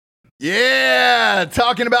Yeah,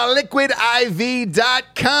 talking about liquidiv.com,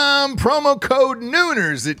 promo code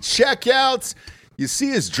Nooners at checkout. You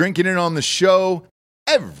see us drinking it on the show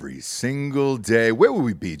every single day. Where would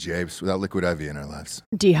we be, James, without Liquid IV in our lives?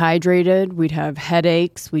 Dehydrated, we'd have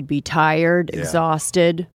headaches, we'd be tired,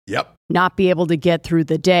 exhausted. Yep. Not be able to get through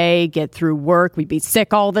the day, get through work. We'd be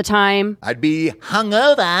sick all the time. I'd be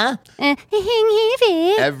hungover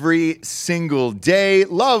every single day.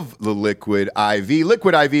 Love the Liquid IV.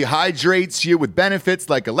 Liquid IV hydrates you with benefits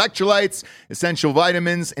like electrolytes, essential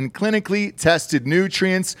vitamins, and clinically tested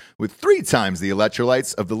nutrients with 3 times the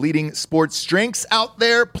electrolytes of the leading sports drinks out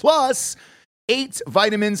there, plus 8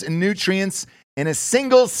 vitamins and nutrients in a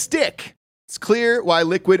single stick. It's clear why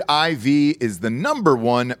Liquid IV is the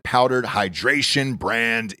 #1 powdered hydration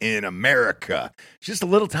brand in America. It's just a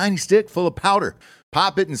little tiny stick full of powder.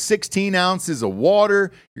 Pop it in 16 ounces of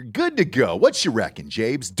water. You're good to go. What you reckon,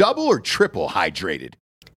 Jabes? Double or triple hydrated?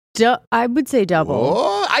 I would say double.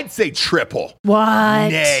 Oh, I'd say triple. What?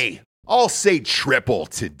 Nay, I'll say triple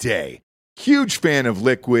today. Huge fan of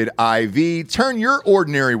Liquid IV. Turn your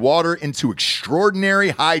ordinary water into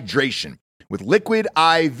extraordinary hydration. With Liquid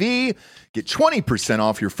IV, get 20%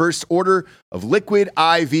 off your first order of Liquid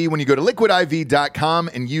IV when you go to liquidiv.com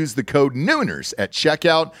and use the code Nooners at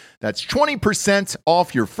checkout. That's 20%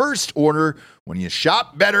 off your first order when you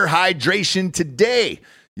shop better hydration today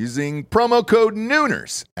using promo code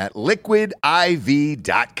Nooners at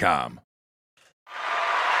liquidiv.com.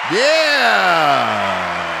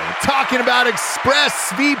 Yeah! Talking about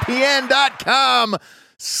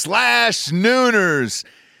expressvpn.com/Nooners.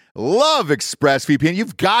 Love ExpressVPN.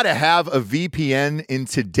 You've got to have a VPN in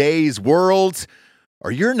today's world,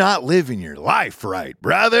 or you're not living your life right,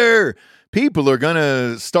 brother. People are going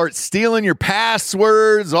to start stealing your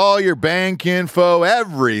passwords, all your bank info,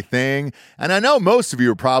 everything. And I know most of you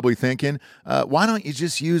are probably thinking, why don't you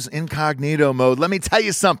just use incognito mode? Let me tell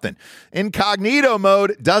you something. Incognito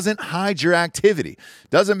mode doesn't hide your activity.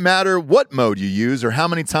 Doesn't matter what mode you use or how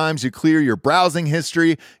many times you clear your browsing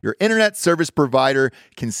history, your internet service provider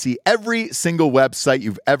can see every single website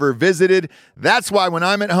you've ever visited. That's why when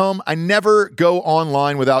I'm at home, I never go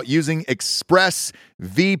online without using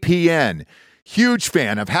ExpressVPN. Huge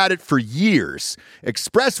fan. I've had it for years.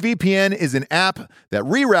 ExpressVPN is an app that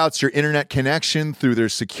reroutes your internet connection through their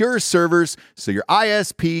secure servers so your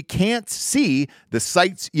ISP can't see the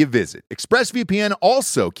sites you visit. ExpressVPN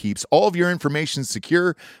also keeps all of your information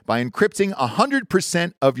secure by encrypting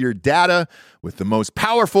 100% of your data with the most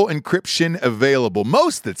powerful encryption available.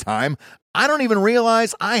 Most of the time, I don't even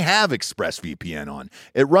realize I have ExpressVPN on.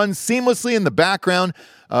 It runs seamlessly in the background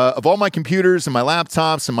of all my computers and my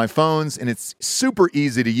laptops and my phones, and it's super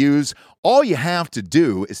easy to use. All you have to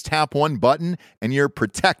do is tap one button and you're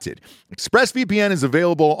protected. ExpressVPN is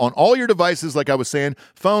available on all your devices, like I was saying,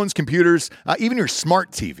 phones, computers, even your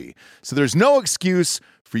smart TV. So there's no excuse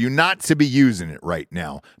for you not to be using it right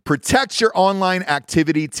now. Protect your online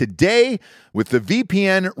activity today with the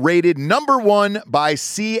VPN rated #1 by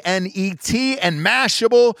CNET and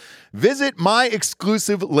Mashable. Visit my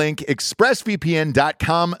exclusive link,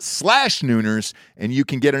 expressvpn.com/Nooners, and you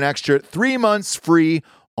can get an extra 3 months free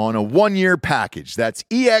on a 1-year package. That's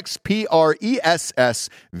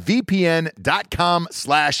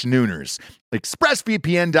expressvpn.com/Nooners.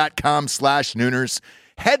 expressvpn.com/Nooners.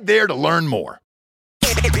 Head there to learn more.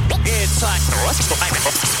 Ladies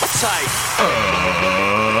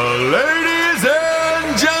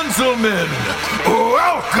and gentlemen,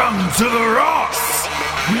 welcome to the Ross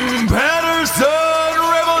Patterson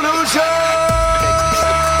Revolution!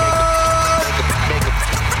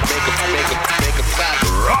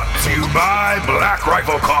 Brought to you by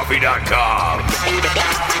BlackRifleCoffee.com.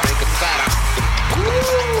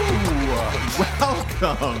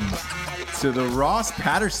 Welcome to the Ross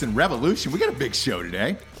Patterson Revolution. We got a big show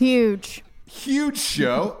today. Huge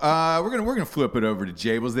show. We're gonna flip it over to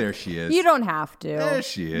Jables. There she is. You don't have to. There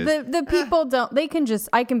she is. The people don't. They can just.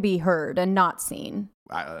 I can be heard and not seen.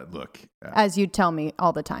 Look, as you tell me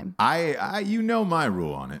all the time. I you know my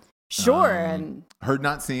rule on it. Sure. And heard,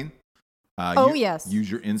 not seen. Yes. Use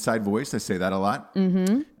your inside voice. I say that a lot.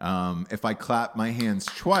 Mm-hmm. If I clap my hands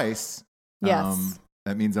twice, yes,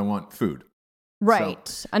 that means I want food. Right.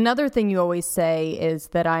 So. Another thing you always say is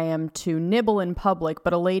that I am to nibble in public,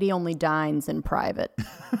 but a lady only dines in private.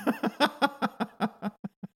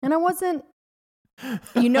 And I wasn't, I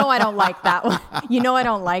don't like that one. I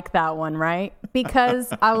don't like that one, right?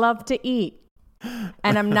 Because I love to eat.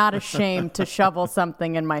 And I'm not ashamed to shovel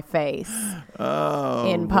something in my face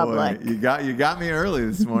in public. Boy. You got me early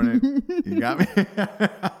this morning. You got me.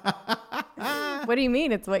 What do you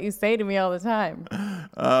mean? It's what you say to me all the time.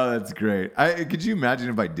 Oh, that's great. Could you imagine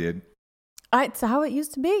if I did? It's how it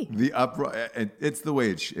used to be. The uproar. It's the way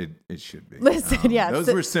it should be. Listen,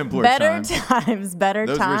 those were simpler better times. Better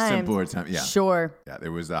those times. Those were simpler times. Yeah. Sure. Yeah.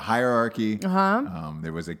 There was a hierarchy.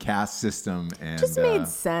 There was a caste system, and just made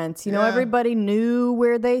sense. You know, everybody knew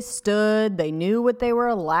where they stood. They knew what they were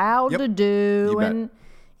allowed to do, and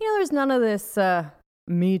there's none of this.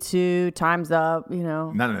 Me too. Time's up.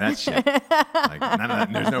 None of that shit. None of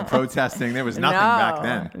that. There's no protesting. There was nothing back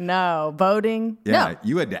then. No voting. Yeah, no.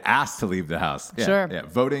 You had to ask to leave the house. Yeah, sure. Yeah,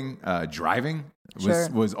 voting, driving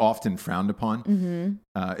was often frowned upon.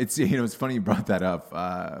 Mm-hmm. It's funny you brought that up.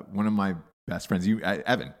 One of my best friends,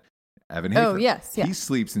 Evan Hafer. Oh yes, he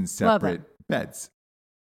sleeps in separate beds.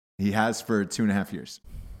 He has for 2.5 years.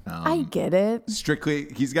 I get it. Strictly,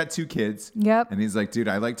 he's got 2 kids. Yep. And he's like, dude,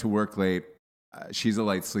 I like to work late. She's a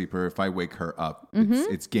light sleeper. If I wake her up,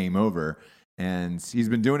 it's game over. And he's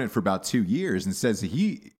been doing it for about 2 years, and says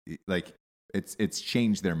it's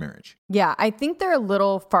changed their marriage. Yeah, I think they're a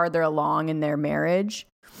little farther along in their marriage.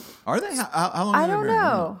 Are they? How long? I don't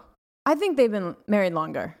know. I think they've been married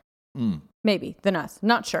longer, maybe than us.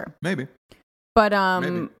 Not sure. Maybe. But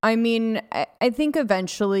Maybe. I mean, I think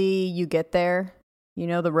eventually you get there.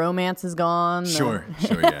 The romance is gone. Sure,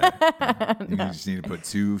 yeah. You just need to put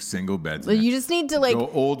 2 single beds in. You just need to go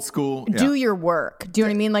old school. Do your work. Do you know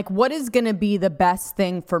what I mean? Like, what is going to be the best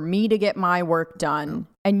thing for me to get my work done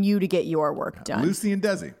and you to get your work done? Lucy and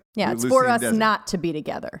Desi. Yeah, it's for us not to be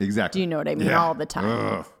together. Exactly. Do you know what I mean? All the time.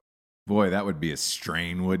 Ugh. Boy, that would be a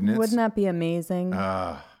strain, wouldn't it? Wouldn't that be amazing?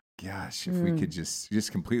 Gosh, if we could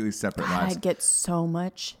just completely separate lives. I'd get so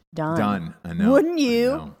much done. I know. Wouldn't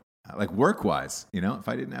you? I know. Like work-wise, if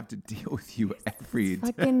I didn't have to deal with you every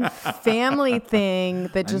day. Fucking family thing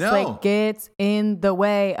that just gets in the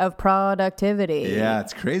way of productivity. Yeah,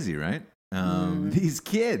 it's crazy, right? These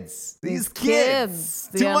kids.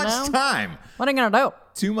 Too much time. What are you going to do?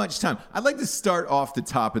 Too much time. I'd like to start off the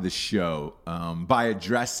top of the show by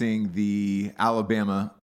addressing the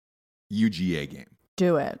Alabama UGA game.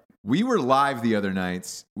 Do it. We were live the other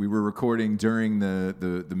nights. We were recording during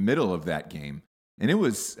the middle of that game. And it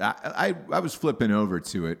was, I was flipping over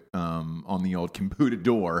to it on the old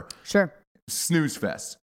computador. Sure. Snooze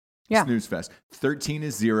fest. Yeah. Snooze fest.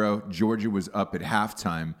 13-0. Georgia was up at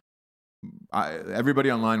halftime.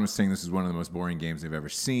 Everybody online was saying this is one of the most boring games they've ever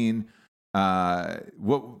seen.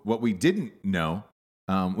 What we didn't know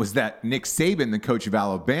was that Nick Saban, the coach of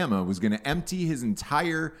Alabama, was going to empty his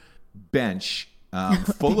entire bench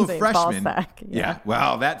full of freshmen. Ball sack, yeah.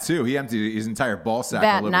 Well, that too. He emptied his entire ball sack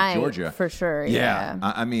that all over night, Georgia. For sure. Yeah.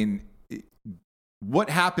 I mean, what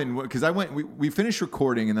happened? Because we finished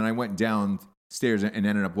recording, and then I went downstairs and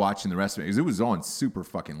ended up watching the rest of it because it was on super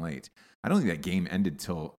fucking late. I don't think that game ended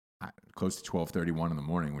till close to 12:31 in the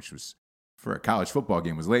morning, which was for a college football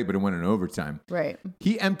game was late, but it went in overtime. Right.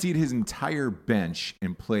 He emptied his entire bench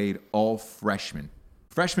and played all freshmen.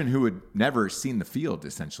 Freshmen who had never seen the field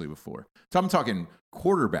essentially before. So I'm talking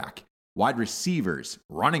quarterback, wide receivers,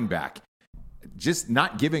 running back, just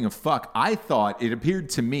not giving a fuck. I thought it appeared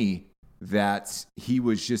to me that he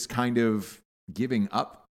was just kind of giving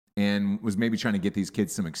up and was maybe trying to get these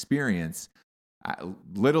kids some experience.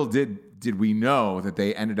 Little did we know that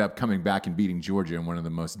they ended up coming back and beating Georgia in one of the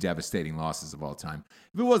most devastating losses of all time.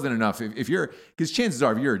 If it wasn't enough, because chances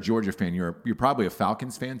are if you're a Georgia fan, you're probably a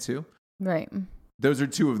Falcons fan too. Right. Those are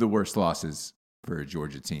 2 of the worst losses for a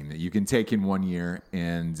Georgia team that you can take in 1 year.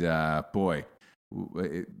 And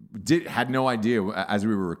had no idea as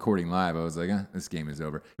we were recording live. I was like, this game is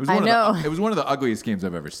over. It was it was one of the ugliest games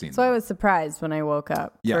I've ever seen. So I was surprised when I woke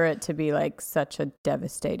up for it to be like such a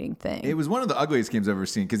devastating thing. It was one of the ugliest games I've ever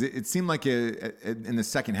seen because it seemed like in the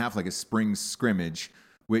second half like a spring scrimmage,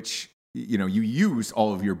 which you use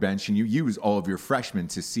all of your bench and you use all of your freshmen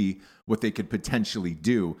to see what they could potentially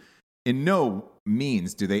do. In no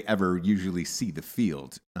means do they ever usually see the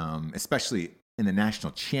field, especially in the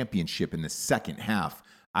national championship in the second half.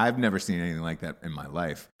 I've never seen anything like that in my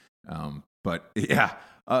life. But yeah,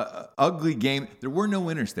 ugly game. There were no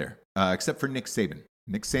winners there, except for Nick Saban.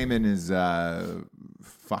 Nick Saban is,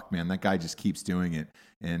 fuck man, that guy just keeps doing it.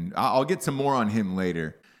 And I'll get some more on him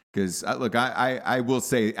later. Because, look, I will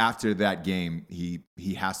say after that game, he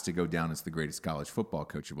has to go down as the greatest college football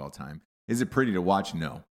coach of all time. Is it pretty to watch?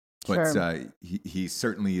 No. But sure. He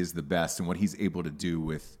certainly is the best. And what he's able to do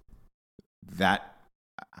with that,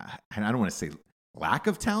 and I don't want to say lack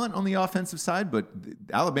of talent on the offensive side, but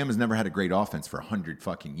Alabama's never had a great offense for 100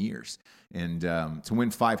 fucking years. And to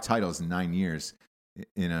win 5 titles in 9 years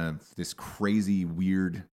in this crazy,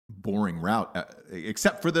 weird, boring route,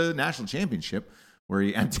 except for the national championship, where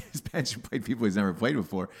he emptied his bench and played people he's never played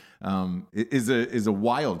before, is a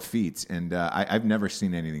wild feat. And I've never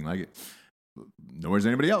seen anything like it. nor is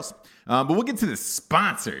anybody else. But we'll get to the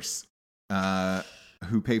sponsors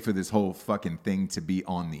who pay for this whole fucking thing to be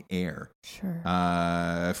on the air. Sure.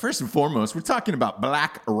 First and foremost, we're talking about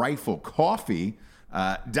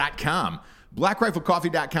BlackRifleCoffee.com.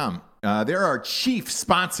 BlackRifleCoffee.com. They're our chief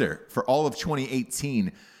sponsor for all of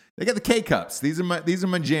 2018. They got the K-Cups. These are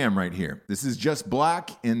my jam right here. This is just black,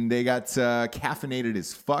 and they got caffeinated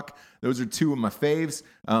as fuck. Those are two of my faves.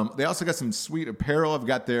 They also got some sweet apparel. I've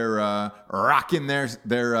got their rocking their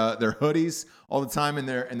hoodies all the time and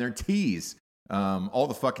their tees all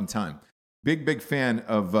the fucking time. Big fan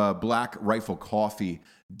of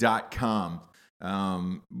BlackRifleCoffee.com.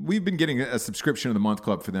 We've been getting a subscription of the month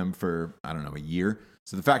club for them for, I don't know, a year.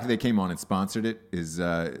 So the fact that they came on and sponsored it is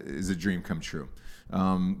a dream come true.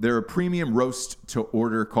 They're a premium roast to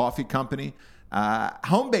order coffee company.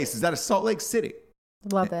 Home base is out of Salt Lake City.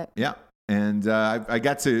 Love it. Yeah. And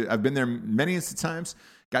I've been there many times,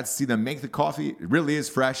 got to see them make the coffee. It really is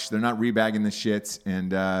fresh. They're not rebagging the shit.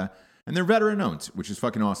 And they're veteran owned, which is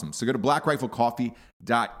fucking awesome. So go to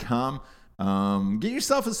blackriflecoffee.com. Get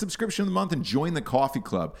yourself a subscription of the month and join the coffee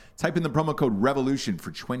club. Type in the promo code REVOLUTION for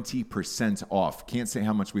 20% off. Can't say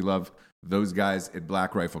how much we love those guys at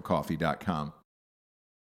blackriflecoffee.com.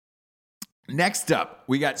 Next up,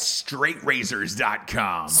 we got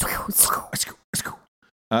straightrazors.com.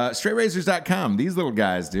 Straightrazors.com. These little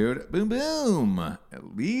guys, dude. Boom, boom.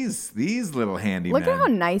 These little handymen. Look at how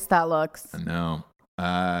nice that looks. I know.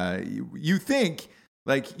 You think,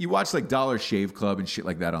 like, you watch like Dollar Shave Club and shit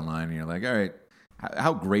like that online, and you're like, all right,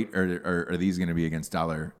 how great are these going to be against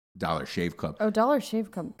Dollar Shave Club? Oh, Dollar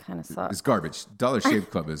Shave Club kind of sucks. It's garbage. Dollar Shave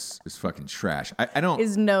Club is fucking trash. I don't.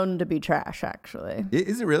 Is known to be trash, actually.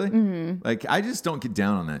 Is it really? Mm-hmm. Like, I just don't get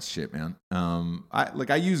down on that shit, man.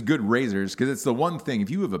 I use good razors because it's the one thing. If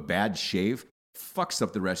you have a bad shave, fucks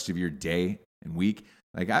up the rest of your day and week.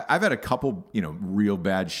 Like, I've had a couple, real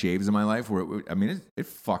bad shaves in my life where it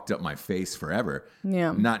fucked up my face forever.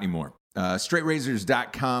 Yeah. Not anymore.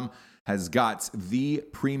 Straightrazors.com has got the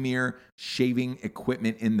premier shaving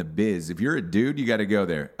equipment in the biz. If you're a dude, you got to go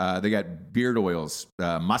there. They got beard oils,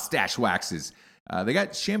 mustache waxes. They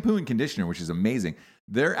got shampoo and conditioner, which is amazing.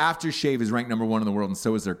 Their aftershave is ranked number 1 in the world, and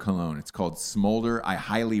so is their cologne. It's called Smolder. I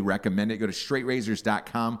highly recommend it. Go to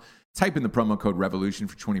straightrazors.com. Type in the promo code REVOLUTION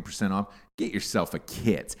for 20% off. Get yourself a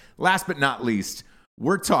kit. Last but not least,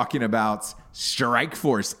 we're talking about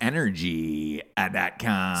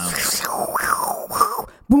StrikeForceEnergy.com.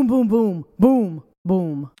 Boom, boom, boom, boom,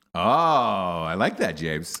 boom. Oh, I like that,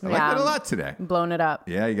 James. I like that a lot today. Blowing it up.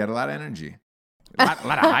 Yeah, you got a lot of energy. A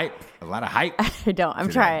lot of hype. A lot of hype. I don't. I'm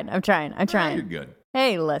trying. I'm trying. Oh, you're good.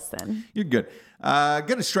 Hey, listen. You're good. Go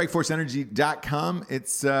to StrikeForceEnergy.com.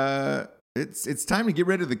 It's time to get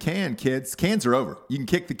rid of the can, kids. Cans are over. You can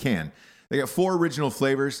kick the can. They got 4 original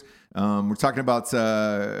flavors. We're talking about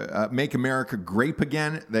Make America Grape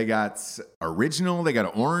again. They got original. They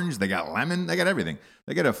got orange. They got lemon. They got everything.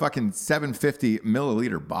 They got a fucking 750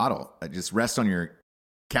 milliliter bottle that just rests on your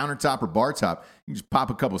countertop or bar top. You can just pop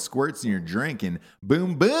a couple squirts in your drink and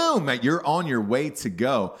boom, boom, you're on your way to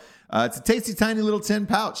go. It's a tasty, tiny little tin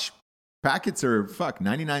pouch. Packets are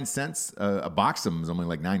 99 cents. A box of them is only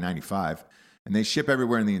like $9.95, and they ship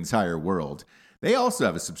everywhere in the entire world. They also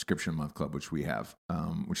have a subscription month club, which we have,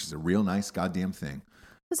 which is a real nice goddamn thing.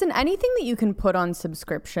 Listen, anything that you can put on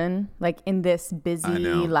subscription, like in this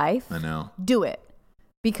busy life, do it.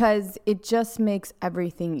 Because it just makes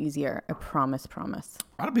everything easier. I promise.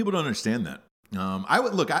 A lot of people don't understand that. I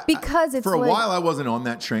would look for a while. I wasn't on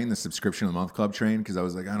that train, the subscription of the month club train, because I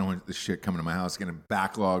was like, I don't want this shit coming to my house, getting a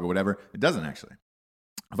backlog or whatever. It doesn't actually.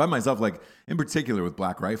 I find myself, like, in particular with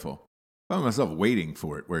Black Rifle, I find myself waiting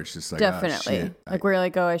for it, where it's just like, definitely, oh, shit. We're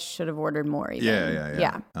like, I should have ordered more. Even.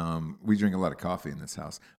 Yeah. We drink a lot of coffee in this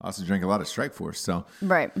house. I also drink a lot of Strike Force, so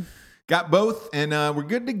right. Got both, and we're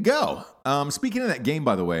good to go. Speaking of that game,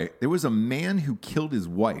 by the way, there was a man who killed his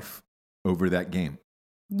wife over that game.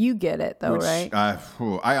 You get it, though, right? I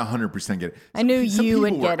 100% get it. I knew you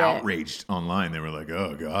would get it. People were outraged online. They were like,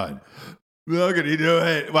 oh, God. How could he do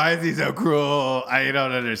it? Why is he so cruel? I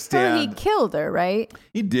don't understand. Well, he killed her, right?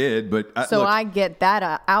 He did, but... look, I get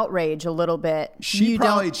that outrage a little bit. She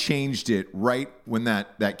probably changed it right when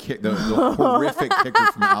that kick, the horrific kicker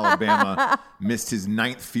from Alabama missed his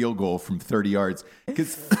 9th field goal from 30 yards.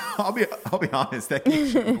 Because I'll be honest, that game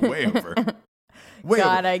should be way over.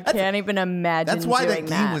 God, I can't even imagine. That's why that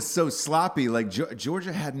game was so sloppy. Like,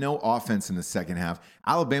 Georgia had no offense in the second half.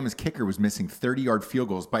 Alabama's kicker was missing 30-yard field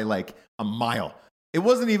goals by like a mile. It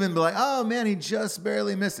wasn't even like, oh man, he just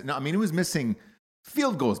barely missed it. No, I mean, it was missing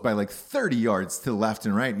field goals by like 30 yards to the left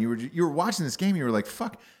and right. And you were watching this game, you were like,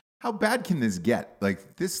 fuck, how bad can this get?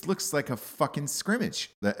 Like, this looks like a fucking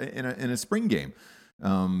scrimmage in a spring game.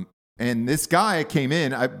 And this guy came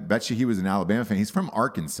in, I bet you he was an Alabama fan. He's from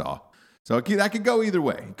Arkansas. So that could go either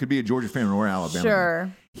way. It could be a Georgia fan or Alabama Sure.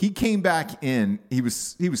 fan. He came back in. He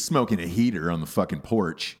was smoking a heater on the fucking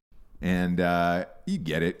porch. And you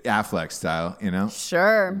get it. Affleck style, you know?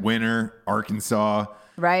 Sure. Winter, Arkansas.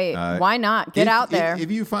 Right. Why not? Get out there.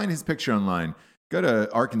 If you find his picture online, go to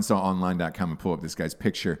arkansasonline.com and pull up this guy's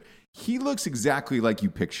picture. He looks exactly like you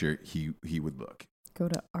picture he would look. Go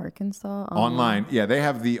to Arkansas Online. Yeah, they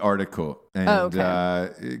have the article. And, okay.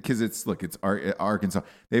 Because it's Arkansas.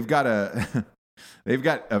 They've got a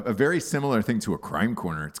very similar thing to a crime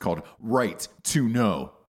corner. It's called Right to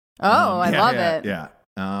Know. Oh, I love it. Yeah.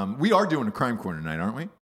 We are doing a crime corner tonight, aren't we?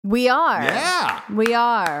 We are. Yeah. We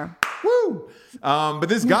are. Woo! But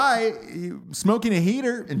this guy, smoking a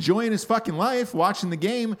heater, enjoying his fucking life, watching the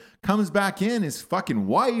game, comes back in. His fucking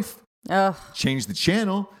wife changed the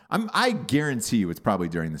channel. I guarantee you it's probably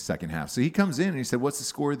during the second half. So he comes in and he said, "What's the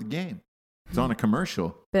score of the game?" It's on a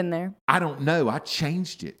commercial. Been there. I don't know. I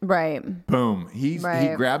changed it. Right. Boom. He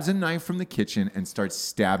grabs a knife from the kitchen and starts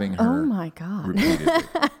stabbing her. Oh my God. Repeatedly.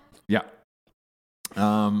 Yeah.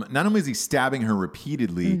 Not only is he stabbing her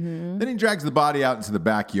repeatedly, then he drags the body out into the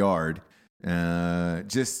backyard.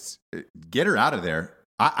 Just get her out of there.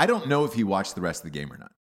 I don't know if he watched the rest of the game or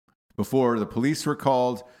not. Before the police were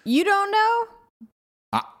called. You don't know?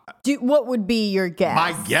 What would be your guess?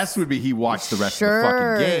 My guess would be he watched the rest of the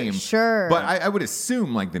fucking game. Sure. But I would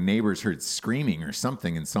assume like the neighbors heard screaming or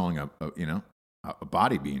something and saw a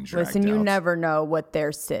body being dragged Listen, out. you never know what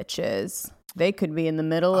their sitch is. They could be in the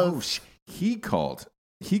middle of... He called.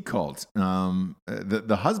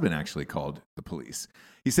 The husband actually called the police.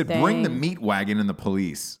 He said, "Bring the meat wagon and the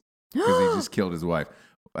police," because he just killed his wife.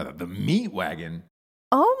 The meat wagon.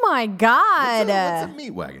 Oh my God! What's a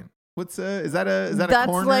meat wagon? Is that a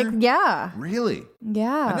corner? That's like Really?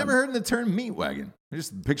 Yeah. I've never heard of the term meat wagon. I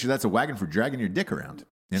just picture that's a wagon for dragging your dick around.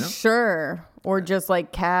 You know? Sure. Or just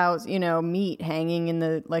like cows, meat hanging in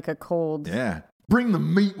a cold. Yeah. Bring the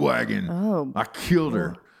meat wagon. Oh. I killed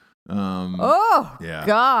her. Yeah.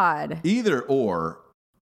 God. Either or,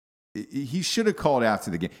 he should have called after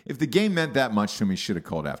the game. If the game meant that much to him, he should have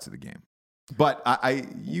called after the game. But I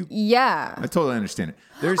totally understand it.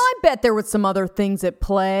 I bet there was some other things at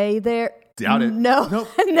play there. Doubt it. No,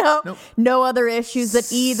 nope. No other issues that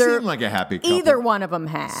seemed like a happy couple. Either one of them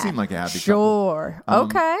had. Seemed like a happy couple. Sure.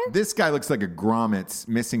 Okay. This guy looks like a grommet,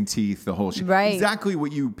 missing teeth, the whole shit. Right. Exactly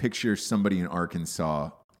what you picture somebody in Arkansas.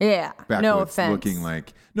 Yeah. No offense. Looking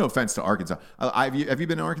like. No offense to Arkansas. Have you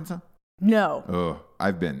been to Arkansas? No. Oh,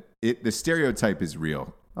 I've been. The stereotype is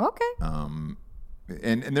real. Okay.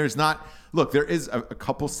 And there's not. Look, there is a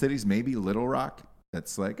couple cities, maybe Little Rock,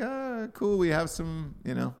 that's like, cool. We have some,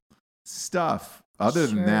 stuff. Other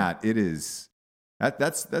than that, it is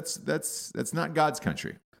that's not God's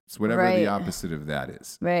country. It's whatever the opposite of that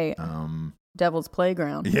is. Right. Devil's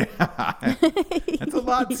playground. Yeah. That's a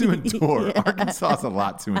lot to endure. Yeah. Arkansas is a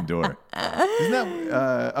lot to endure. Isn't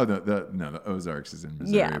that the Ozarks is in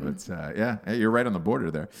Missouri, yeah. But you're right on the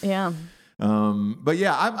border there. Yeah. But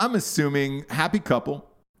yeah, I'm assuming happy couple.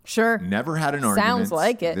 Sure. Never had an argument. Sounds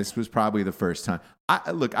like it. This was probably the first time.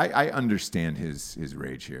 I understand his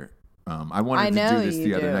rage here. I wanted to do this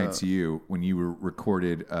the other night to you when you were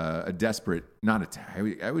recorded a desperate,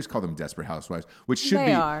 I always call them desperate housewives, which should they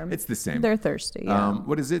be. Are. It's the same. They're thirsty. Yeah.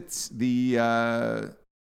 What is it? The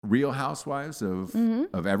Real Housewives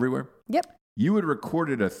of everywhere. Yep. You had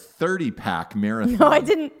recorded a 30-pack marathon. No, I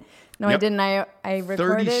didn't. I didn't. I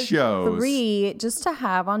recorded 30 shows. 3 just to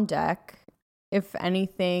have on deck if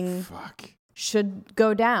anything should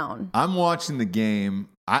go down. I'm watching the game.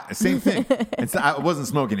 Same thing. I wasn't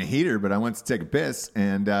smoking a heater, but I went to take a piss,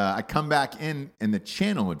 and I come back in, and the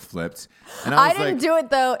channel had flipped. And I didn't do it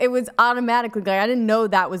though. It was automatically. I didn't know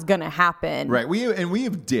that was gonna happen. Right. We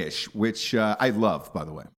have Dish, which I love, by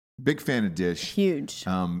the way. Big fan of Dish. Huge.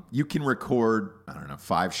 You can record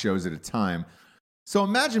 5 shows at a time. So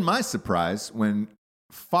imagine my surprise when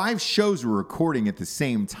 5 shows were recording at the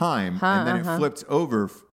same time, and then it flipped over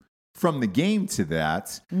from the game to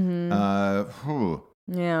that.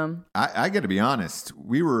 Yeah. I got to be honest.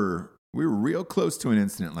 We were real close to an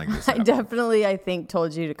incident like this. I definitely,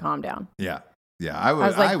 told you to calm down. Yeah. Yeah. I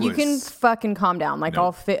was like, you can fucking calm down. Like,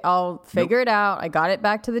 nope. I'll figure it out. I got it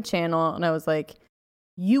back to the channel, and I was like,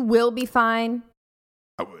 you will be fine.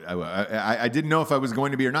 I didn't know if I was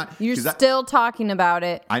going to be or not. You're still talking about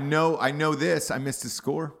it. I know this. I missed a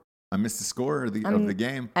score. I missed the score of the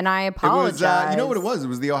game. And I It was, apologize. you know what it was? It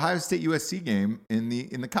was the Ohio State USC game in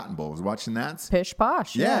the Cotton Bowl. I was watching that. Pish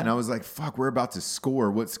posh. Yeah, and I was like, fuck, we're about to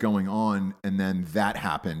score. What's going on? And then that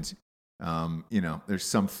happened. There's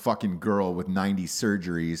some fucking girl with 90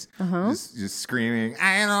 surgeries just screaming,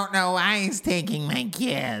 I don't know why he's taking my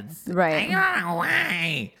kids. Right. I don't know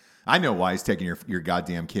why. I know why he's taking your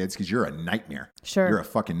goddamn kids, because you're a nightmare. Sure. You're a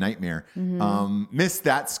fucking nightmare. Missed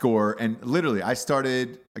that score. And literally, I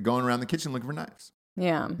started going around the kitchen looking for knives.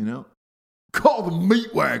 Yeah. Call the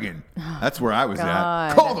meat wagon. That's where I was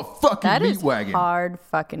God. at. Call the fucking That meat is wagon. hard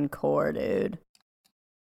fucking core, dude.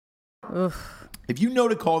 Oof. If you know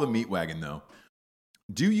to call the meat wagon, though,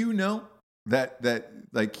 do you know that's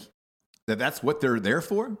what they're there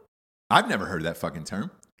for? I've never heard that fucking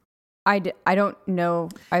term. I don't know.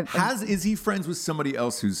 Is he friends with somebody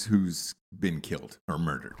else who's been killed or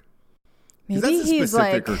murdered? Maybe That's a he's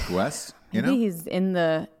specific like, request. Maybe he's in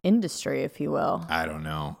the industry, if you will. I don't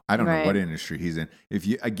know. I don't know what industry he's in. If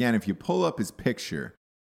you pull up his picture,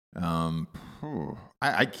 I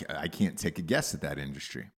can't take a guess at that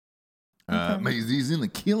industry. He's in the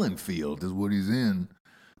killing field, is what he's in.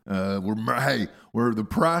 Where the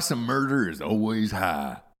price of murder is always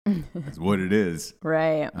high. That's what it is.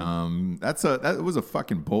 Right. That was a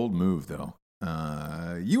fucking bold move, though.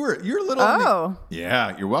 You're a little.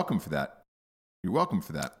 Yeah. You're welcome for that. You're welcome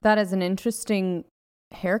for that. That is an interesting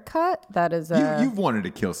haircut. That is You've wanted to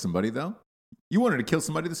kill somebody, though. You wanted to kill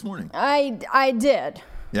somebody this morning. I did.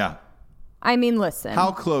 Yeah. I mean, listen.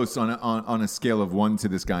 How close on a scale of 1 to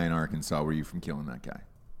this guy in Arkansas were you from killing that guy?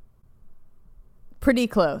 Pretty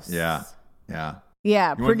close. Yeah. Yeah.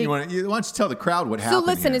 Yeah. Why don't you tell the crowd what happened? So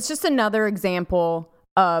listen, it's just another example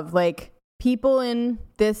of like people in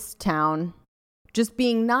this town just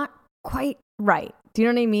being not quite right. Do you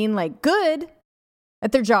know what I mean? Like good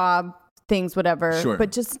at their job, things, whatever. Sure.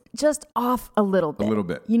 But just off a little bit. A little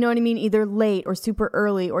bit. You know what I mean? Either late or super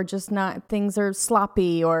early or just not, things are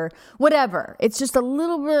sloppy or whatever. It's just a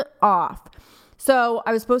little bit off. So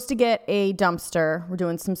I was supposed to get a dumpster. We're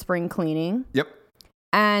doing some spring cleaning. Yep.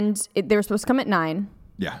 And they were supposed to come at 9.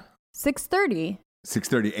 Yeah. 6:30.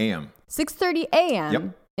 6:30 a.m. 6:30 a.m. Yep.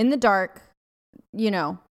 In the dark,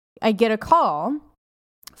 I get a call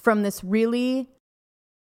from this really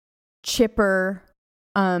chipper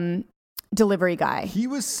delivery guy. He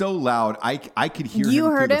was so loud, I could hear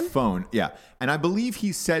him through the phone. Yeah. And I believe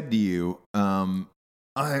he said to you,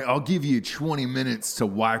 I'll give you 20 minutes to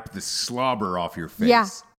wipe the slobber off your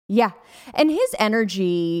face. Yeah. And his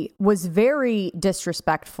energy was very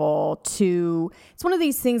disrespectful it's one of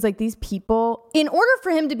these things like these people, in order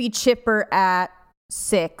for him to be chipper at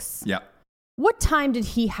 6. Yeah. What time did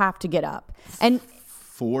he have to get up? And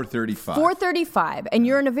 4:35. 4:35. And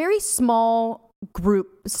you're in a very small group,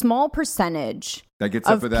 small percentage that gets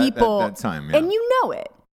of up at people, that time. Yeah. And you know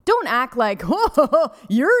it. Don't act like,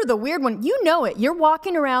 you're the weird one. You know it. You're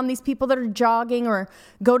walking around these people that are jogging or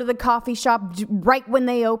go to the coffee shop right when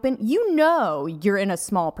they open. You know you're in a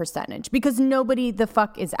small percentage because nobody the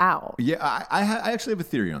fuck is out. Yeah, I actually have a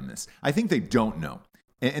theory on this. I think they don't know.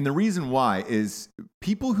 And the reason why is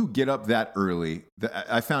people who get up that early,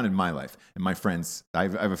 I found in my life, and my friends, I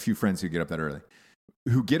have a few friends who get up that early,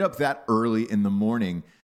 who get up that early in the morning,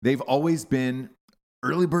 they've always been...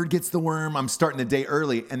 early bird gets the worm. I'm starting the day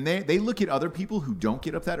early. And they look at other people who don't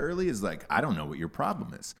get up that early as like, I don't know what your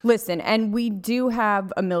problem is. Listen, and we do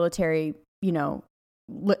have a military,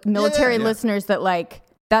 listeners that like,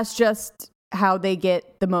 that's just how they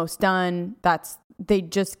get the most done. They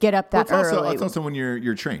just get up that early. It's also when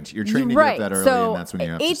you're trained. You're trained to get up that early, and that's when you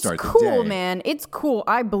have to start the day. It's cool, man. It's cool.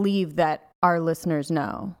 I believe that our listeners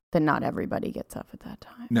know that not everybody gets up at that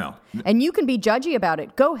time. No. And you can be judgy about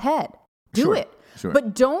it. Go ahead. Do it. Sure.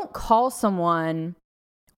 But don't call someone,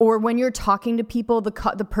 or when you're talking to people, the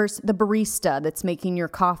barista that's making your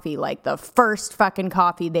coffee, like the first fucking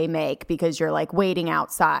coffee they make because you're like waiting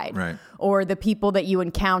outside. Right. Or the people that you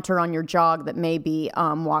encounter on your jog that may be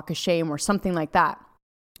walk of shame or something like that.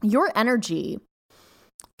 Your energy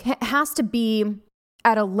has to be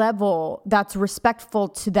at a level that's respectful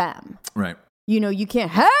to them. Right. You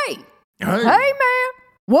can't, hey man.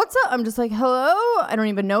 What's up? I'm just like, hello? I don't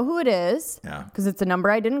even know who it is. Yeah. Because it's a number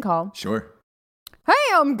I didn't call. Sure.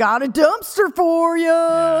 Hey, got a dumpster for you.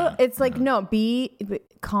 Yeah. It's like, no, be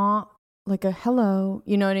calm, like a hello.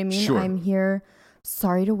 You know what I mean? Sure. I'm here.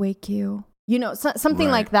 Sorry to wake you. Something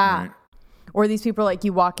like that. Right. Or these people like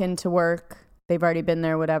you walk into work. They've already been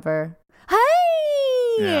there, whatever.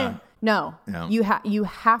 Hey. Yeah. No. Yeah. You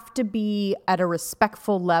have to be at a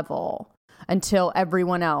respectful level until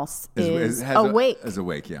everyone else is awake. Is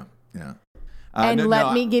awake, yeah. Yeah. And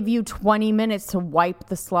let me give you 20 minutes to wipe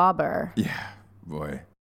the slobber. Yeah, boy.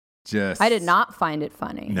 I did not find it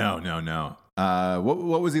funny. No.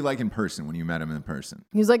 What was he like in person when you met him in person?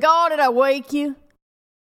 He was like, oh, did I wake you?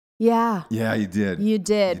 Yeah. Yeah, you did. You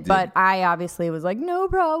did. But I obviously was like, no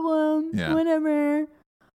problem. Yeah. Whatever.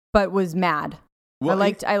 But was mad. Well,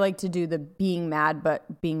 I like to do the being mad,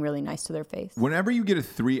 but being really nice to their face. Whenever you get a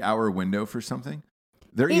 3-hour window for something,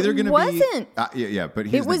 they're either going to be... It wasn't. But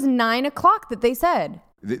it was 9 o'clock that they said.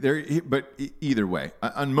 But either way,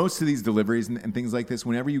 on most of these deliveries and things like this,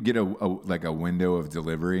 whenever you get a window of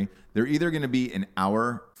delivery, they're either going to be an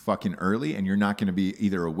hour fucking early and you're not going to be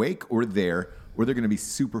either awake or there, or they're going to be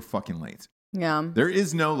super fucking late. Yeah. There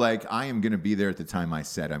is no I am going to be there at the time I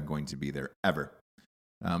said I'm going to be there ever.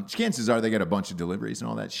 Chances are they got a bunch of deliveries and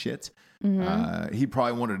all that shit. Mm-hmm. He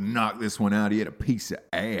probably wanted to knock this one out. He had a piece of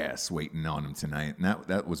ass waiting on him tonight, and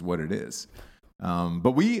that was what it is.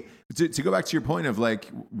 But to go back to your point of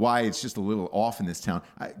why it's just a little off in this town,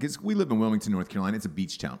 because we live in Wilmington, North Carolina. It's a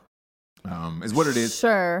beach town, is what it is.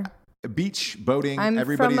 Sure. Beach boating. I'm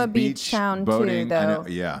everybody's from a beach town boating. Too, though. I know,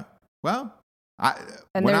 yeah. Well,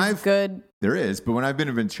 there is, but when I've been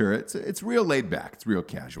in Ventura, it's real laid back. It's real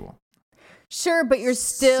casual. Sure, but you're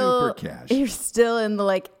still super cash. You're still in the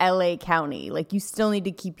LA County. You still need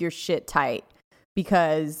to keep your shit tight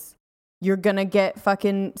because you're gonna get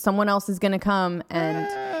someone else is gonna come,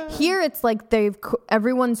 and here it's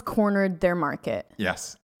everyone's cornered their market.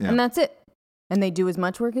 Yes, and that's it. And they do as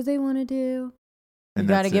much work as they want to do. You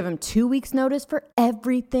got to give them 2 weeks notice for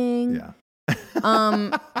everything.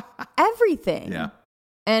 Yeah, everything. Yeah.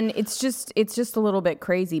 And it's just a little bit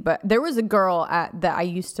crazy. But there was a girl that I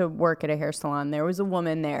used to work at a hair salon. There was a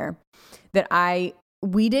woman there that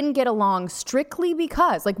we didn't get along strictly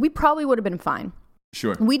because we probably would have been fine.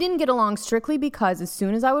 Sure. We didn't get along strictly because as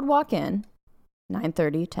soon as I would walk in,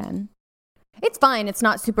 9:30, 10, it's fine. It's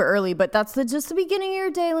not super early, but that's just the beginning of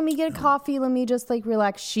your day. Let me get a coffee. Let me just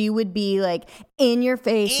relax. She would be in your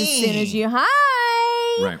face as soon as you, hi.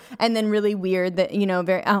 Right. And then really weird that,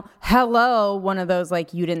 very, hello, one of those,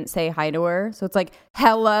 you didn't say hi to her. So it's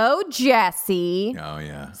hello, Jessie. Oh,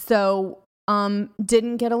 yeah. So,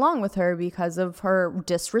 didn't get along with her because of her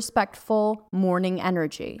disrespectful morning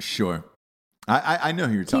energy. Sure. I know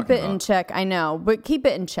who you're talking about. Keep it in check. I know, but keep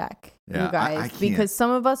it in check, you guys, because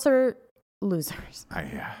some of us are losers.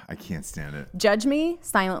 I can't stand it. Judge me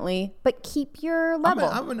silently, but keep your level.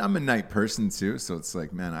 I'm a night person too, so it's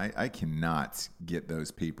man, I cannot get those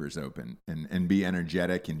peepers open and be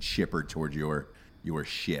energetic and chipper toward your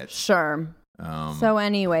shit. Sure. So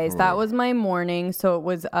anyways, that was my morning. So it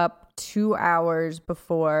was up 2 hours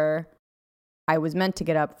before I was meant to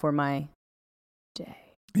get up for my day.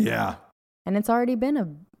 Yeah. And it's already been a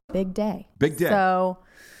big day. Big day. So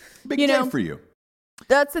big day for you.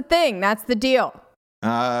 That's the thing. That's the deal.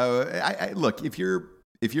 Look, if you're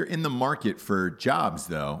in the market for jobs,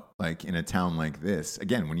 though, in a town like this,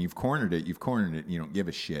 again, when you've cornered it. You don't give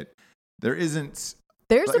a shit. There's a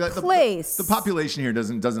place. The population here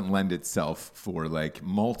doesn't lend itself for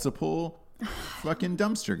multiple fucking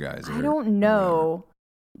dumpster guys. I don't know.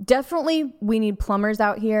 Definitely, we need plumbers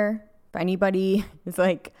out here. If anybody is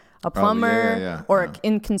a plumber or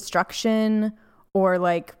in construction or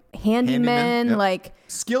handyman,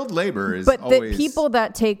 skilled labor is but always... the people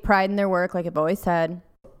that take pride in their work, I've always said,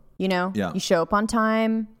 you show up on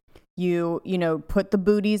time, you put the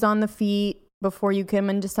booties on the feet before you come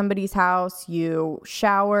into somebody's house, you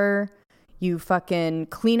shower, you fucking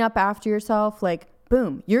clean up after yourself,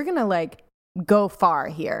 boom, you're gonna go far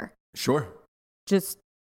here. Sure. Just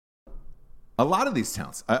a lot of these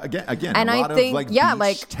towns again and a lot I think, of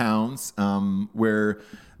beach towns where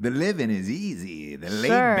the living is easy, the laid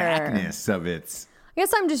backness of it. I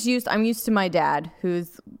guess I'm used to my dad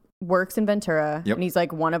who's works in Ventura. Yep. And he's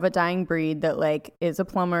one of a dying breed that is a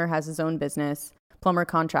plumber, has his own business, plumber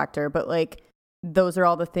contractor, but those are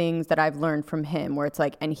all the things that I've learned from him where it's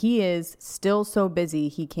and he is still so busy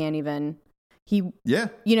he can't even even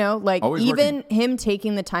working. Him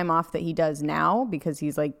taking the time off that he does now because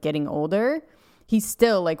he's getting older, he's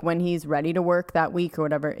still when he's ready to work that week or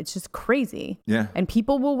whatever, it's just crazy. Yeah. And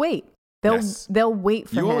people will wait. They'll wait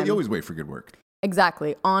for him. You always wait for good work.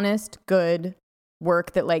 Exactly. Honest, good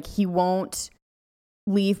work that he won't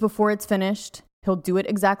leave before it's finished. He'll do it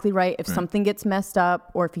exactly right. If something gets messed up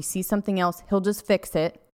or if he sees something else, he'll just fix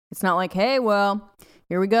it. It's not hey, well,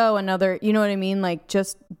 here we go. Another, you know what I mean?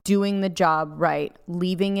 Just doing the job right,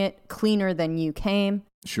 leaving it cleaner than you came.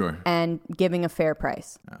 Sure. And giving a fair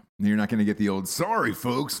price. Yeah. You're not going to get the old, sorry,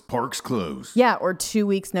 folks, park's closed. Yeah, or 2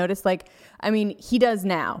 weeks notice. He does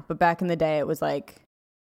now. But back in the day, it was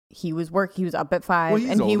he was up at 5 Well, he's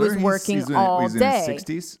and he older. was working he's all in day. his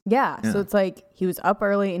 60s. Yeah. So it's like he was up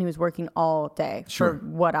early and he was working all day Sure. for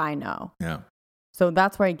what I know. Yeah. So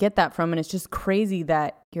that's where I get that from. And it's just crazy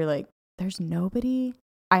that you're like, there's nobody.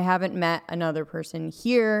 I haven't met another person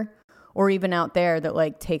here or even out there that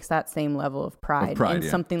like takes that same level of pride in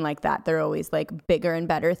something like that. They're always like bigger and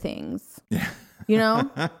better things. Yeah. You know,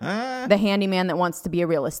 the handyman that wants to be a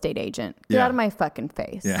real estate agent. Get out of my fucking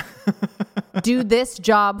face. Yeah. Do this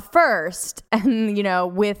job first and, you know,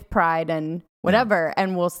 with pride and whatever.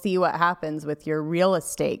 And we'll see what happens with your real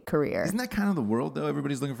estate career. Isn't that kind of the world, though?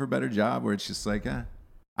 Everybody's looking for a better job where it's just like,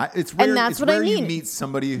 it's rare, and that's what I mean. You meet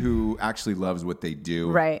somebody who actually loves what they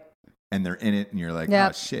do. Right. And they're in it and you're like,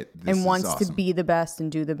 oh, shit. This and is wants awesome. to be the best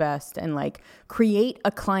and do the best and like create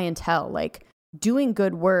a clientele. Like, doing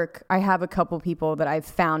good work. I have a couple people that I've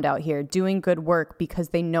found out here doing good work because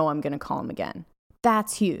they know I'm going to call them again.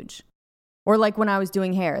 That's huge. Or like when I was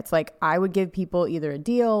doing hair, it's like I would give people either a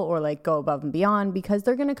deal or like go above and beyond because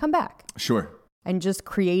they're going to come back. Sure. And just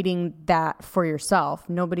creating that for yourself.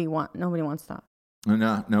 Nobody wants that.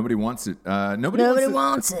 No, nobody wants it. Nobody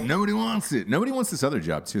wants it. Nobody wants it. Nobody wants this other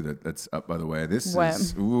job too. That's up, by the way. This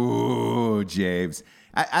is James.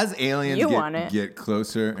 As aliens get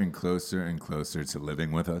closer and closer and closer to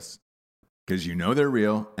living with us, because you know they're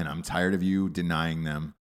real, and I'm tired of you denying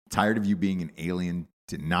them. Tired of you being an alien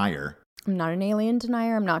denier. I'm not an alien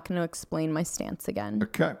denier. I'm not going to explain my stance again.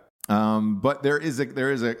 Okay. But there is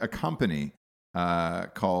a company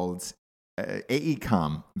called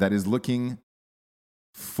AECOM that is looking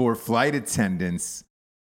for flight attendants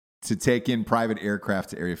to take in private aircraft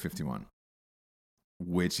to Area 51,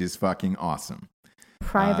 which is fucking awesome.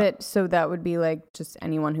 Private, so that would be like just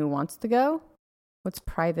anyone who wants to go? What's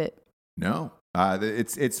private? No.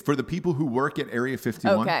 It's for the people who work at Area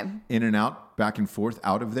 51, in and out, back and forth,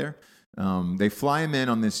 out of there. They fly them in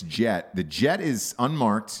on this jet. The jet is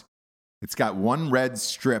unmarked. It's got one red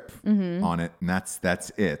strip on it, and that's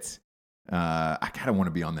it. I kind of want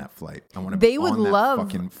to be on that flight. I want to. They would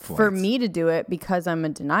love for me to do it because I'm a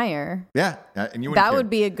denier. Yeah, and you that would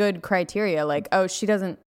be a good criteria. Like, oh, she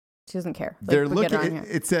doesn't care. Like, they're looking.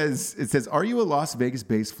 It says, "Are you a Las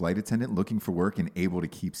Vegas-based flight attendant looking for work and able to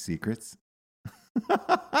keep secrets?"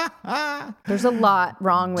 There's a lot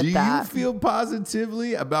wrong with that. Do you feel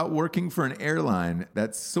positively about working for an airline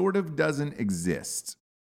that sort of doesn't exist?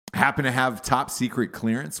 Happen to have top secret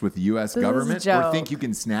clearance with the U.S. government or think you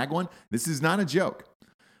can snag one? This is not a joke.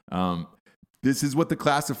 This is what the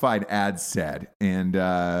classified ad said. And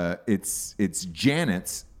it's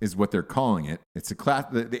Janet's is what they're calling it. It's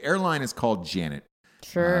the airline is called Janet.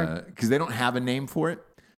 Sure. Because they don't have a name for it.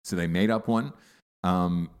 So they made up one.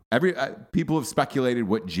 People have speculated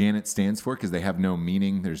what Janet stands for because they have no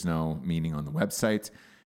meaning. There's no meaning on the website.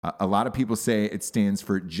 A lot of people say it stands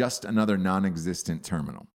for just another non-existent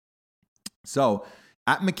terminal. So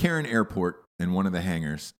at McCarran Airport in one of the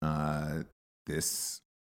hangars, this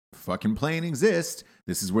fucking plane exists.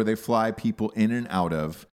 This is where they fly people in and out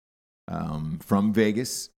of from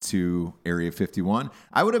Vegas to Area 51.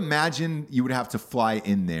 I would imagine you would have to fly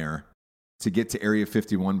in there to get to Area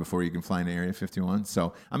 51 before you can fly into Area 51.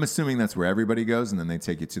 So I'm assuming that's where everybody goes, and then they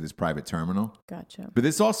take you to this private terminal. Gotcha. But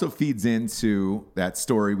this also feeds into that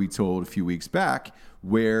story we told a few weeks back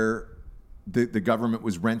where the government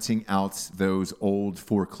was renting out those old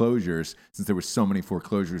foreclosures, since there were so many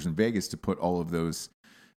foreclosures in Vegas, to put all of those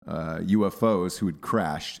UFOs who had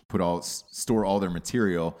crashed, store all their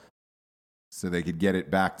material so they could get it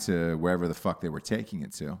back to wherever the fuck they were taking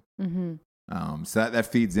it to. Mm-hmm. So that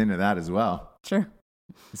feeds into that as well. Sure.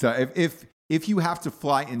 So if you have to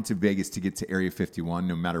fly into Vegas to get to Area 51,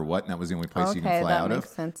 no matter what, and that was the only place you can fly out of. Okay, that makes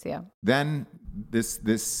sense, yeah. Then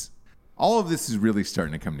all of this is really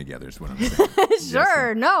starting to come together is what I'm saying.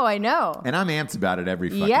 Sure. No, I know. And I'm amped about it every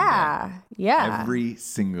fucking day. Yeah. Every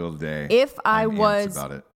single day. If I was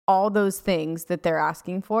all those things that they're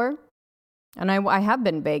asking for, and I have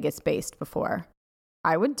been Vegas-based before,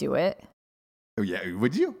 I would do it. Oh, yeah.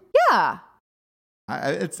 Would you? Yeah.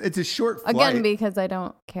 It's a short flight. Again, because I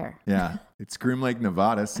don't care. Yeah. It's Groom Lake,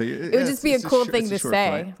 Nevada. So it would just be a cool thing to say.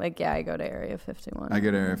 Flight. Like, yeah, I go to Area 51. I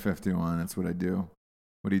go to Area 51. That's what I do.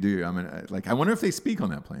 What do you do? I mean, I wonder if they speak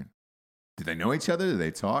on that plane. Do they know each other? Do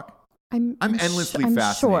they talk? I'm endlessly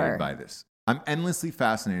fascinated by this. I'm endlessly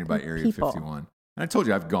fascinated by Area 51. And I told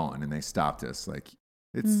you I've gone, and they stopped us. Like,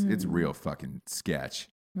 it's real fucking sketch.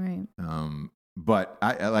 Right. But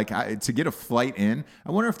I to get a flight in,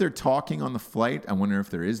 I wonder if they're talking on the flight. I wonder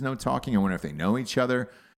if there is no talking. I wonder if they know each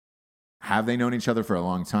other. Have they known each other for a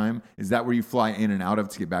long time? Is that where you fly in and out of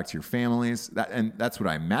to get back to your families? And that's what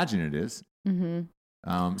I imagine it is. Mm-hmm.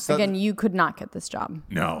 So Again, you could not get this job.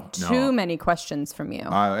 no. Too many questions from you.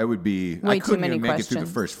 It would be. Way I too couldn't many even make it through the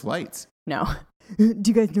questions. first flights. No. Do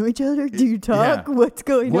you guys know each other? Do you talk? Yeah. What's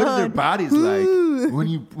going What on? are their bodies like?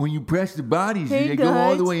 When you press the bodies, Hey, do they go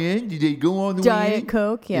all the guys. way in? Do they go all the way in? Diet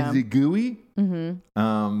Coke, yeah. Is it gooey?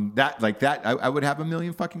 Mm-hmm. I would have a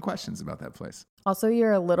million fucking questions about that place. Also,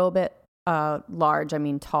 you're a little bit large,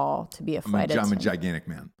 tall to be a flight I'm a attendant. gigantic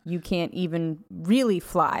man. You can't even really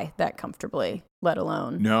fly that comfortably, let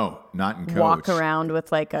alone No, not in coach. walk around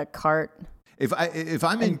with like a cart If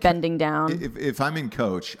I'm in and bending down. if I'm in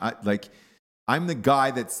coach, I'm the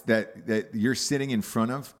guy that you're sitting in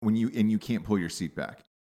front of when you can't pull your seat back.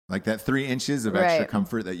 Like that 3 inches of extra Right.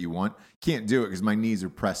 comfort that you want. Can't do it because my knees are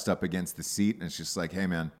pressed up against the seat. And it's just like, hey,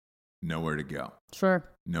 man, nowhere to go. Sure.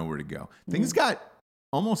 Nowhere to go. Things got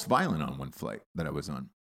almost violent on one flight that I was on.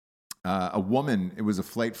 A woman, it was a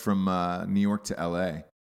flight from New York to LA.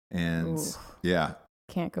 And Oof. yeah,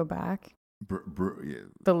 Can't go back. yeah,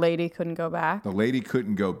 The lady couldn't go back. the lady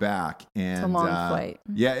couldn't go back. And It's a long flight.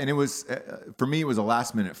 Yeah, and it was for me. It was a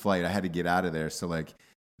last minute flight. I had to get out of there. So like,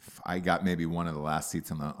 I got maybe one of the last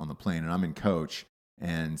seats on the plane, and I'm in coach.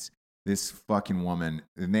 And this fucking woman,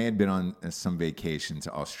 and they had been on some vacation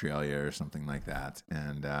to Australia or something like that.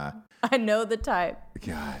 And I know the type.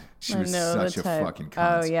 God, she I was know such the a type. fucking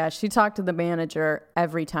cunt. Oh yeah, she talked to the manager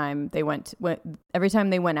every time they went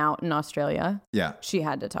out in Australia. Yeah. She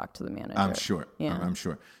had to talk to the manager. I'm sure. Yeah. I'm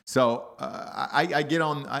sure. So I get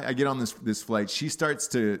on this flight. She starts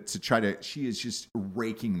to try to. She is just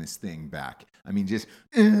raking this thing back. I mean, just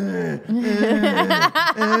and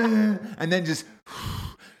then just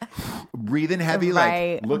breathing heavy,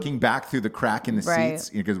 Right. like looking back through the crack in the Right. seats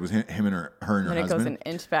because it was him and her and her And it husband. goes an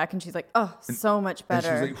inch back, and she's like, "Oh, so much and she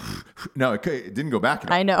better." was like, no, it didn't go back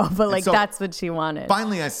at all. I know, but like so- that's what she wanted.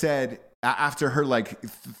 Finally, I said after her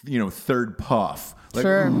third puff, like,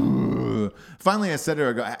 Sure. "Ugh." Finally, I said to her,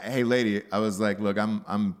 I go, "Hey, lady," I was like, "Look,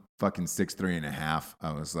 I'm fucking 6'3.5".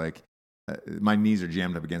 I was like, my knees are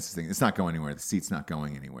jammed up against this thing. It's not going anywhere. The seat's not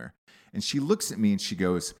going anywhere." And she looks at me and she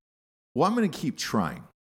goes, "Well, I'm going to keep trying."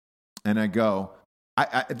 And I go,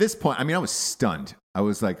 at this point, I was stunned. I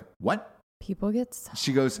was like, "What?" People get so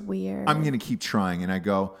She goes, weird. "I'm going to keep trying." And I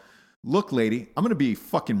go, "Look, lady, I'm going to be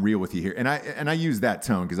fucking real with you here." And I use that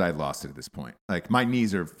tone because I had lost it at this point. Like my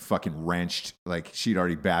knees are fucking wrenched. Like she'd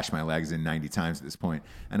already bashed my legs in 90 times at this point.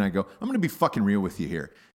 And I go, "I'm going to be fucking real with you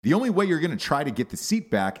here. The only way you're going to try to get the seat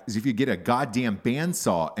back is if you get a goddamn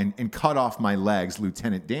bandsaw and cut off my legs,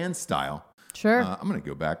 Lieutenant Dan style." Sure. I'm going to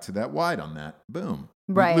go back to that wide on that. Boom.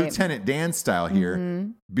 Right. Lieutenant Dan style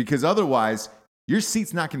here. Because otherwise, your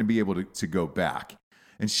seat's not going to be able to go back.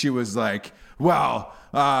 And she was like, "Well,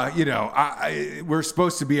 we're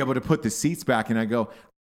supposed to be able to put the seats back." And I go,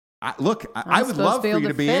 I would supposed love to be for able you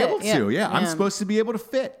to to be fit. able to. Yeah, I'm Yeah. supposed to be able to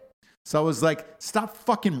fit. So I was like, "Stop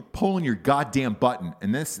fucking pulling your goddamn button."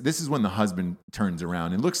 And this is when the husband turns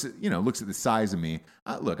around and looks at the size of me.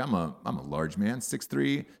 Look, I'm a large man,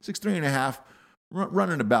 6'3", 6'3.5",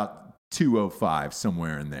 running about 205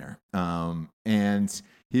 somewhere in there. And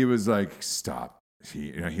he was like, "Stop."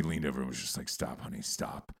 He leaned over and was just like, "Stop, honey,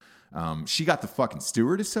 stop." She got the fucking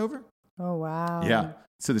stewardess over. Oh wow. Yeah.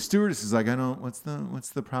 So the stewardess is like, what's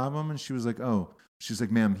the problem? And she was like, she's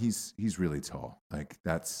like, "Ma'am, he's really tall. Like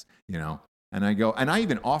that's, And I go, and I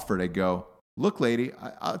even offered, I go, "Look, lady,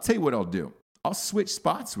 I'll tell you what I'll do. I'll switch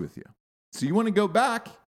spots with you. So you want to go back?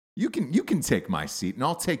 You can take my seat and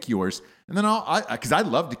I'll take yours. And then because I'd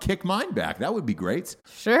love to kick mine back. That would be great."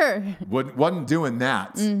 Sure. Wasn't doing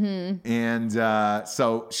that. And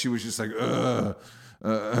so she was just like,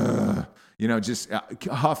 just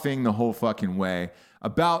huffing the whole fucking way.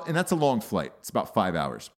 And that's a long flight. It's about 5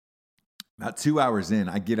 hours. About 2 hours in,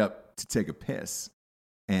 I get up to take a piss.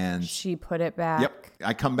 And She put it back. yep,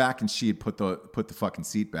 I come back and she had put the fucking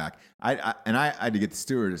seat back. I had to get the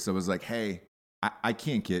stewardess. I was like, "Hey, I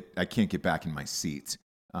can't get back in my seat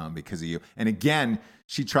because of you." And again,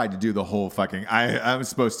 she tried to do the whole fucking. I was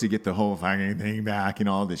supposed to get the whole fucking thing back and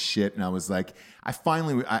all this shit. And I was like, I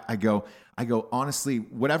go, "Honestly,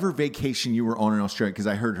 whatever vacation you were on in Australia," because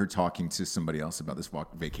I heard her talking to somebody else about this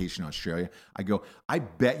vacation in Australia. I go, "I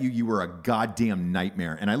bet you were a goddamn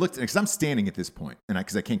nightmare." And I looked, because I'm standing at this point, and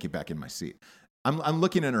because I can't get back in my seat. I'm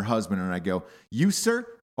looking at her husband, and I go, "You, sir,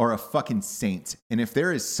 are a fucking saint. And if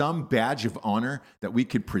there is some badge of honor that we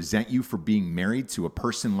could present you for being married to a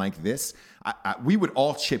person like this, we would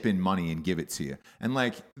all chip in money and give it to you." And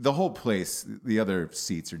like the whole place, the other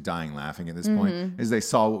seats are dying laughing at this point as they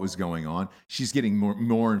saw what was going on. She's getting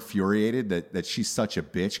more infuriated that she's such a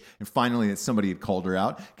bitch. And finally that somebody had called her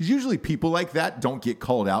out. Because usually people like that don't get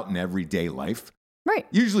called out in everyday life. Right.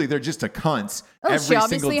 Usually they're just a cunt Oh, every she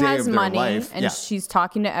obviously single day has of their money, life. and she's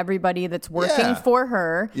talking to everybody that's working for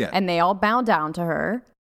her, and they all bow down to her.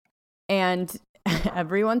 And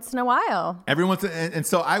every once in a while, and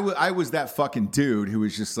so I was that fucking dude who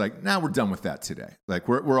was just like, nah, we're done with that today. Like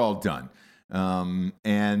we're all done.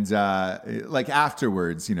 Like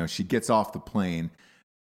afterwards, you know, she gets off the plane.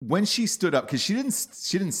 When she stood up, because she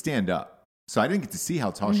didn't stand up, so I didn't get to see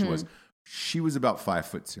how tall she was. She was about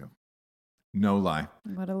 5'2". No lie.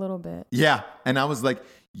 What a little bit. Yeah. And I was like, so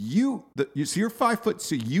you're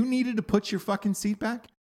 5'2". You needed to put your fucking seat back?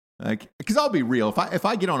 Like, because I'll be real. If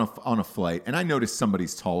I get on a flight and I notice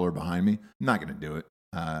somebody's taller behind me, I'm not going to do it.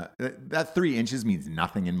 That 3 inches means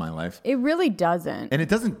nothing in my life. It really doesn't. And it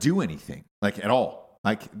doesn't do anything, like, at all.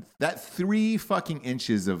 Like, that 3 fucking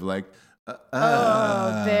inches of like,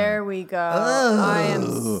 there we go. I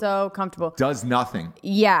am so comfortable. Does nothing.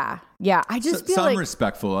 Yeah. I just feel I'm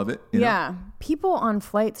respectful of it. You know? People on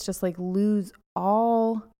flights just like lose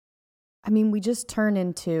all. I mean, we just turn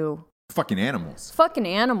into fucking animals.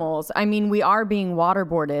 I mean, we are being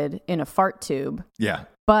waterboarded in a fart tube. Yeah.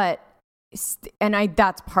 But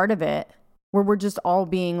that's part of it, where we're just all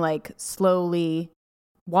being like slowly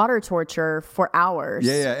water torture for hours.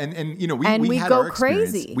 Yeah. And you know, we had go our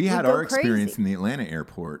experience. crazy. We had our experience in the Atlanta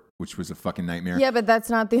airport, which was a fucking nightmare. Yeah, but that's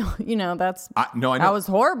not the, you know, that's, I know. That was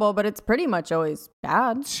horrible, but it's pretty much always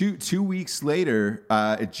bad. 2 weeks later,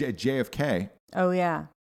 at JFK. Oh yeah.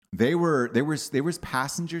 There was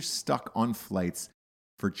passengers stuck on flights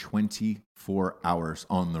for 24 hours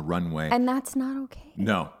on the runway. And that's not okay.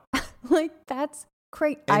 No. Like, that's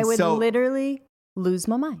crazy. I would literally lose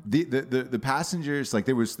my mind. The passengers, like,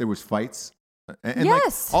 there was fights. And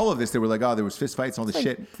yes. Like, all of this, they were like, there was fist fights, all this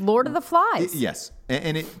shit. Lord of the Flies. Yes.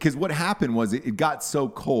 And because what happened was it got so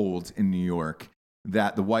cold in New York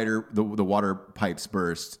that the water pipes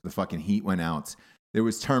burst, the fucking heat went out. There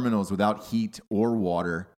was terminals without heat or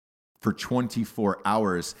water for 24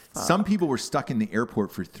 hours. Fuck. Some people were stuck in the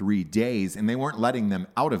airport for 3 days, and they weren't letting them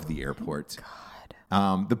out of the airport.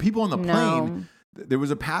 God. The people on the plane, there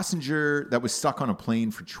was a passenger that was stuck on a plane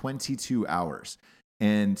for 22 hours.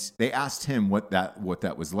 And they asked him what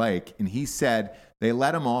that was like. And he said they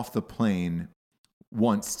let him off the plane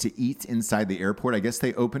once to eat inside the airport. I guess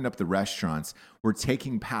they opened up the restaurants, were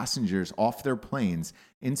taking passengers off their planes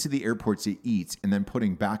into the airport to eat, and then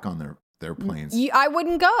putting back on their planes. I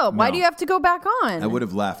wouldn't go. Why do you have to go back on? I would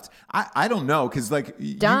have left. I don't know, because like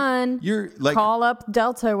done. You're like, call up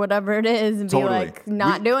Delta or whatever it is and be like,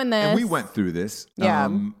 not doing this. And we went through this. Yeah.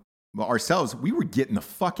 Ourselves, we were getting the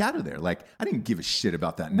fuck out of there. Like, I didn't give a shit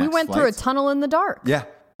about that next We went through a tunnel in the dark. Yeah.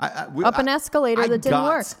 Up an escalator that didn't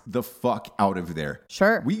work. The fuck out of there.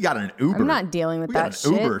 Sure. We got an Uber. I'm not dealing with that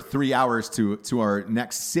shit. Uber 3 hours to our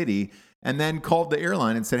next city, and then called the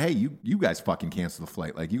airline and said, hey, you guys fucking cancel the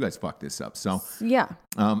flight. Like, you guys fucked this up. So yeah.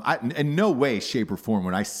 In no way, shape, or form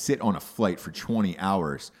would I sit on a flight for 20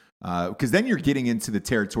 hours. Because then you're getting into the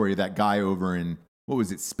territory of that guy over in, what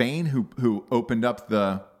was it, Spain, who opened up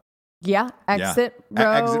the exit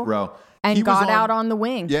row. And got out on the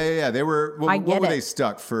wing. Yeah. They were, what were they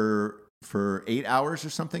stuck for 8 hours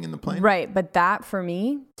or something in the plane? Right. But that, for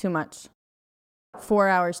me, too much. 4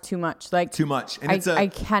 hours, too much. Like, too much. And I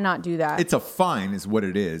cannot do that. It's a fine is what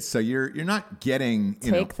it is. So you're not getting,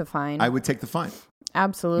 take the fine. I would take the fine.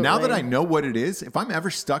 Absolutely. Now that I know what it is, if I'm ever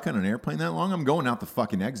stuck on an airplane that long, I'm going out the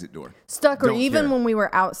fucking exit door. Stuck, or even when we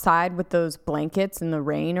were outside with those blankets in the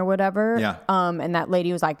rain or whatever. Yeah. And that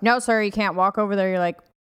lady was like, no, sir, you can't walk over there. You're like,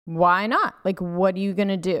 why not? Like, what are you going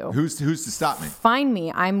to do? Who's to stop me? Find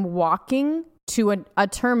me. I'm walking to a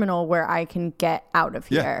terminal where I can get out of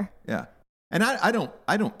here. Yeah. And I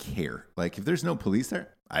don't care. Like, if there's no police there,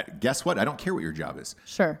 guess what? I don't care what your job is.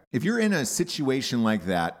 Sure. If you're in a situation like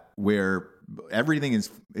that where everything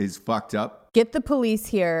is fucked up, get the police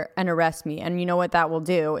here and arrest me. And you know what that will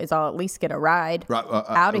do is I'll at least get a ride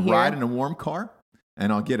out of here. A ride in a warm car,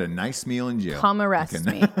 and I'll get a nice meal in jail. Come arrest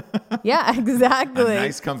me. Yeah, exactly. A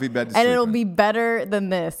nice comfy bed to and sleep it'll in. be better than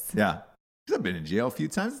this. Yeah. I've been in jail a few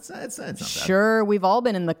times. It's not bad. Sure, we've all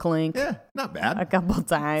been in the clink. Yeah, not bad. A couple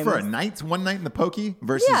times. For one night in the pokey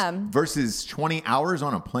versus 20 hours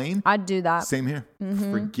on a plane. I'd do that. Same here.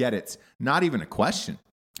 Mm-hmm. Forget it. Not even a question.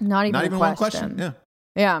 Not even one question.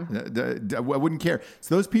 Yeah. I wouldn't care.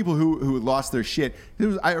 So those people who lost their shit,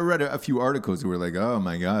 I read a few articles who were like, oh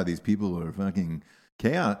my God, these people are fucking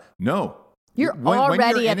chaos. No. You're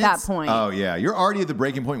already at that point. Oh yeah, you're already at the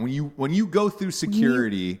breaking point. When you go through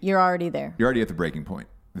security, you're already there. You're already at the breaking point.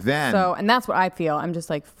 Then and that's what I feel. I'm just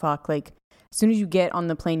like, fuck. Like, as soon as you get on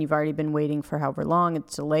the plane, you've already been waiting for however long,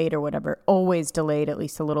 it's delayed or whatever, always delayed at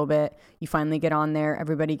least a little bit. You finally get on there,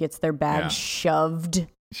 everybody gets their bag shoved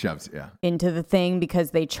into the thing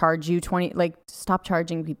because they charge you 20, like stop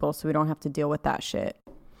charging people so we don't have to deal with that shit.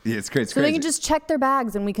 Yeah, it's crazy. So they can just check their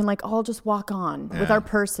bags and we can like all just walk on with our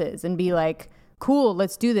purses and be like, cool,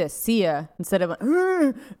 let's do this. See ya. Instead of like,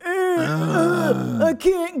 I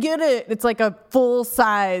can't get it. It's like a full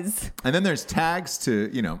size. And then there's tags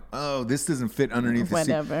to, oh, this doesn't fit underneath the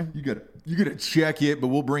seat. You gotta check it, but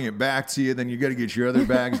we'll bring it back to you. Then you gotta get your other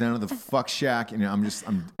bags down to the fuck shack. And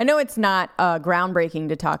I know it's not groundbreaking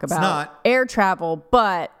to talk about not. Air travel,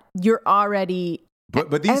 but you're already.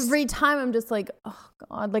 But these, every time I'm just like, oh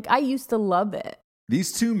God, like I used to love it.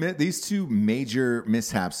 These two major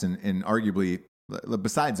mishaps and arguably,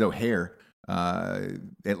 besides O'Hare,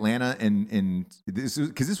 Atlanta and this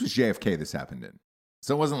was JFK this happened in.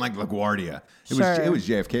 So it wasn't like LaGuardia. It was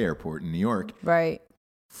JFK Airport in New York. Right.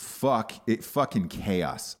 Fucking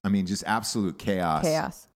chaos. I mean, just absolute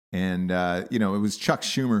chaos. And, it was Chuck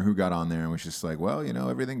Schumer who got on there and was just like, well,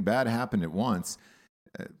 everything bad happened at once.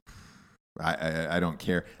 I don't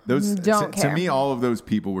care. To me, all of those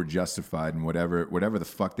people were justified in whatever the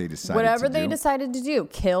fuck they decided to do.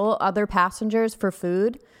 Kill other passengers for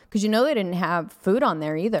food. Because they didn't have food on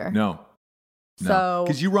there either. No. So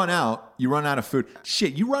because you run out of food.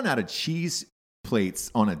 Shit, you run out of cheese plates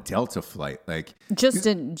on a Delta flight, like just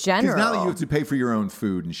in general. Because now that you have to pay for your own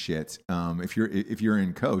food and shit, if you're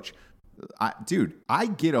in coach, I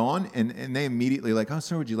get on and they immediately like, oh,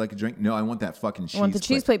 sir, would you like a drink? No, I want that fucking cheese. I want the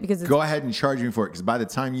cheese plate because go ahead and charge me for it. Because by the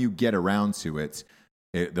time you get around to it,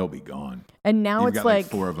 they'll be gone. And now You've it's got like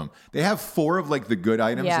 4 of them. They have 4 of like the good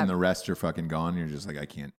items, and the rest are fucking gone. And you're just like, I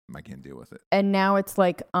can't deal with it. And now it's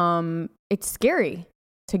like, it's scary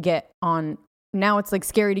to get on. Now it's like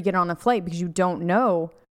scary to get on a flight because you don't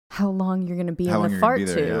know how long you're going to be in the fart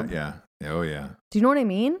tube. Yeah. Oh yeah. Do you know what I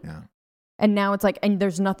mean? Yeah. And now it's like, and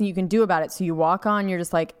there's nothing you can do about it. So you walk on, you're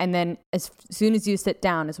just like, and then as soon as you sit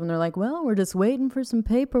down is when they're like, well, we're just waiting for some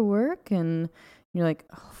paperwork. And you're like,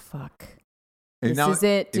 oh, fuck. This is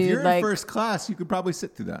it, dude. If you're in first class, you could probably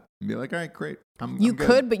sit through that and be like, all right, great. You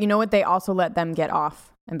could, but you know what? They also let them get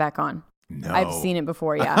off and back on. No. I've seen it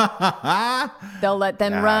before, yeah. They'll let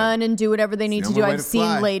them run and do whatever they need to do. I've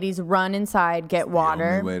seen ladies run inside, get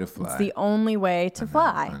water. The only way to fly. It's the only way to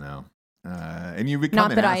fly. I know. And you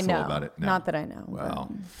become an asshole about it. No. Not that I know.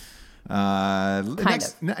 Well,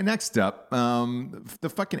 next up, the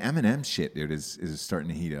fucking Eminem shit, dude, is starting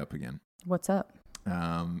to heat up again. What's up?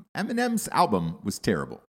 Eminem's album was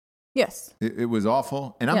terrible. Yes. It was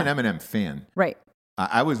awful. And I'm an Eminem fan. Right.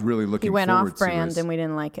 I was really looking forward to it. He went off brand and we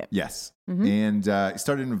didn't like it. Yes. Mm-hmm. And he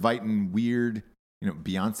started inviting weird,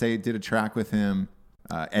 Beyonce did a track with him.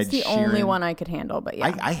 Ed Sheeran. It's the only one I could handle, but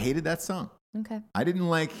yeah. I hated that song. Okay. I didn't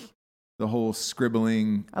like the whole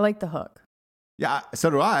scribbling. I like the hook. Yeah, so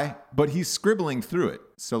do I. But he's scribbling through it.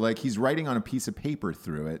 So like he's writing on a piece of paper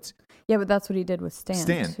through it. Yeah, but that's what he did with Stan.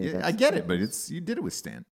 Stan. Yeah, I get it, but you did it with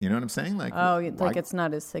Stan. You know what I'm saying? Like, like it's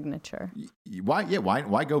not his signature. Why? Yeah,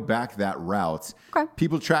 why go back that route? Okay.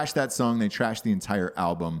 People trash that song. They trash the entire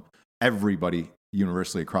album. Everybody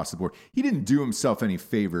universally across the board. He didn't do himself any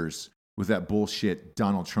favors with that bullshit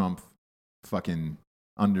Donald Trump fucking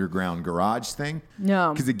underground garage thing.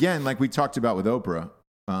 No. Because again, like we talked about with Oprah,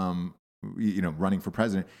 running for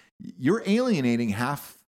president, you're alienating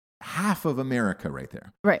half of America right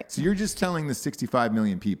there. Right. So you're just telling the 65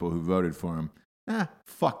 million people who voted for him,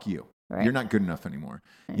 fuck you. Right. You're not good enough anymore.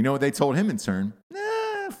 Right. You know what they told him in turn?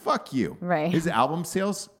 Fuck you. Right. His album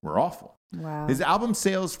sales were awful. Wow. His album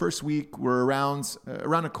sales first week were around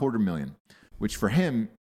 250,000, which for him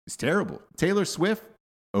is terrible. Taylor Swift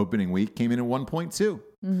opening week came in at 1.2.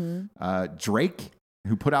 Mm-hmm. Drake,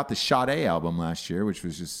 who put out the Sade album last year, which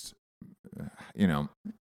was just,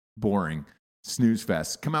 boring. Snooze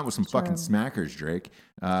fest. Come out with some fucking smackers, Drake.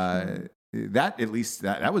 That at least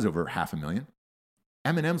that was over 500,000.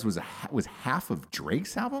 Eminem's was half of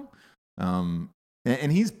Drake's album,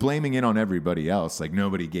 and he's blaming it on everybody else. Like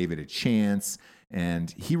nobody gave it a chance.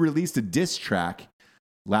 And he released a diss track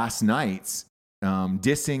last night,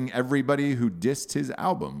 dissing everybody who dissed his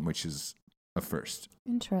album, which is a first.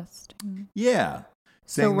 Interesting. Yeah.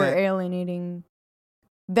 So we're alienating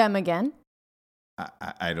them again.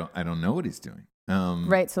 I don't know what he's doing.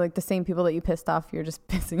 Right, so like the same people that you pissed off, you're just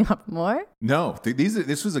pissing off more? No,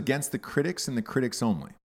 this was against the critics and the critics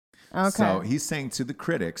only. Okay. So he's saying to the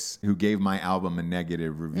critics who gave my album a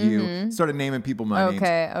negative review, started naming people by names.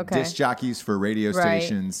 Okay. Disc jockeys for radio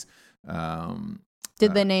stations.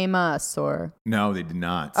 Did they name us or? No, they did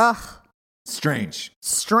not. Ugh. Strange.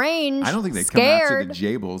 I don't think they'd scared. come after the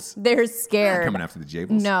Jables. They're scared. They're not coming after the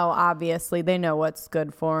Jables. No, obviously. They know what's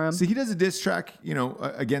good for them. So he does a diss track,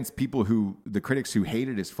 against people the critics who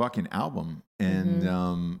hated his fucking album.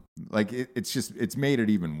 And it's made it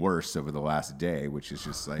even worse over the last day, which is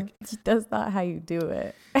just like. That's not how you do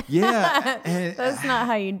it. Yeah. That's not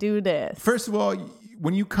how you do this. First of all,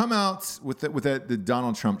 when you come out with the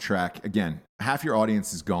Donald Trump track, again, half your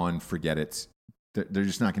audience is gone. Forget it. They're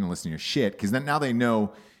just not going to listen to your shit because now they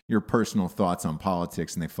know your personal thoughts on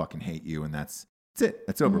politics and they fucking hate you, and that's it.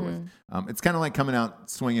 That's over with. It's kind of like coming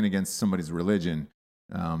out swinging against somebody's religion.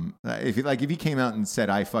 If you came out and said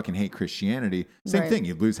I fucking hate Christianity, same thing.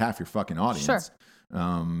 You'd lose half your fucking audience.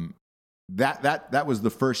 Sure. That was the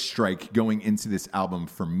first strike going into this album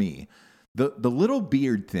for me. The little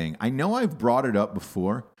beard thing. I know I've brought it up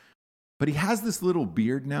before, but he has this little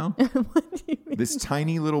beard now. What do you mean? This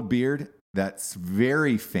tiny little beard. That's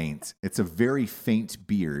very faint. It's a very faint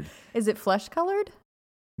beard. Is it flesh colored?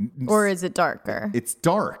 Or is it darker? It's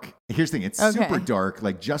dark. Here's the thing. It's super dark,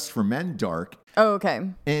 like just for men dark. Oh, okay.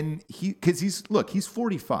 And he's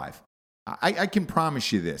 45. I can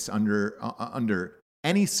promise you this, under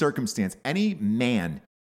any circumstance, any man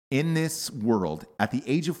in this world at the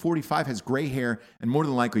age of 45 has gray hair and more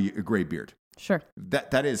than likely a gray beard. Sure.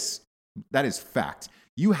 That is fact.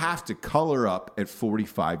 You have to color up at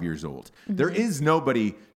 45 years old. Mm-hmm. There is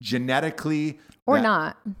nobody genetically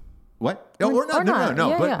not. What? No, or not. No.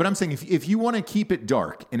 Yeah, but I'm saying if you want to keep it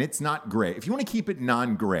dark and it's not gray, if you want to keep it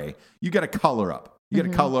non-gray, you got to color up. You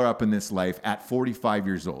got to color up in this life at 45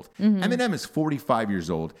 years old. Eminem is 45 years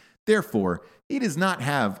old. Therefore, he does not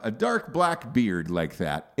have a dark black beard like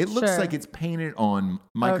that. It looks like it's painted on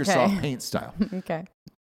Microsoft Paint style. Okay.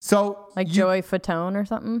 So Joey Fatone or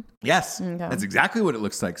something? Yes. Okay. That's exactly what it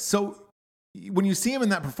looks like. So when you see him in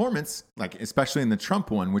that performance, like especially in the Trump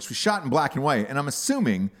one, which was shot in black and white, and I'm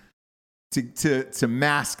assuming to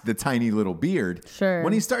mask the tiny little beard. Sure.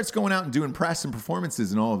 When he starts going out and doing press and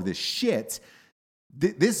performances and all of this shit,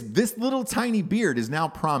 this little tiny beard is now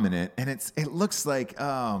prominent, and it looks like,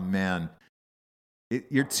 oh man,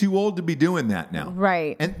 you're too old to be doing that now.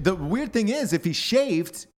 Right. And the weird thing is, if he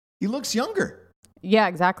shaved, he looks younger. Yeah,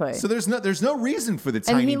 exactly. So there's no reason for the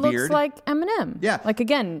tiny beard. And he looks like Eminem. Yeah. Like,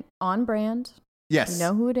 again, on brand. Yes. You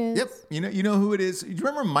know who it is. Yep. You know who it is. Do you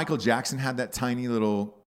remember Michael Jackson had that tiny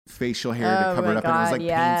little facial hair to cover it up, and it was like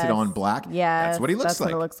painted on black? Yeah. That's what he looks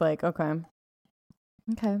like. That's what it looks like. Okay.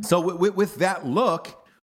 So with that look,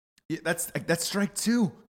 that's strike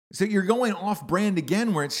two. So you're going off brand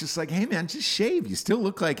again, where it's just like, hey man, just shave. You still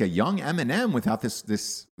look like a young Eminem without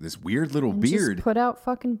this weird little beard. Just put out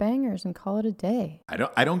fucking bangers and call it a day.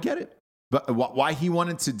 I don't get it. But why he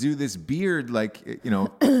wanted to do this beard, like,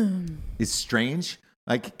 is strange.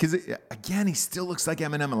 Like, because again, he still looks like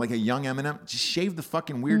Eminem, like a young Eminem. Just shave the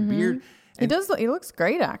fucking weird beard. And, he looks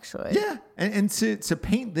great, actually. Yeah, and to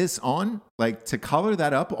paint this on, like to color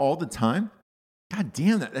that up all the time. God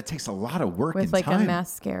damn, that takes a lot of work and time. With like a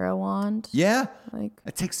mascara wand. Yeah.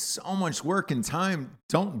 It takes so much work and time.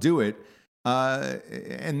 Don't do it.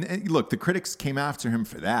 And look, the critics came after him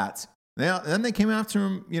for that. Then they came after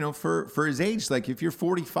him, for his age. Like if you're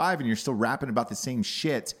 45 and you're still rapping about the same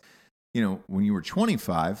shit, when you were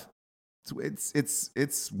 25,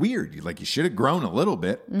 it's weird. Like you should have grown a little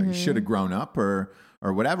bit. Like you should have grown up or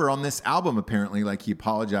whatever. On this album, apparently, like he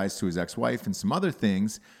apologized to his ex-wife and some other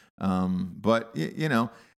things. But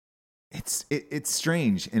it's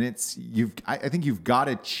strange, and I think you've got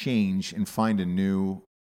to change and find a new,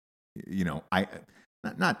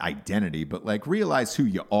 not identity, but like realize who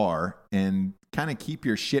you are and kind of keep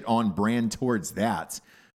your shit on brand towards that.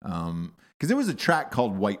 Because there was a track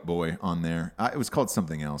called White Boy on there. It was called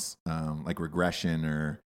something else, like Regression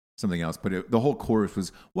or something else. But the whole chorus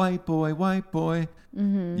was white boy,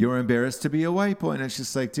 you're embarrassed to be a white boy. And it's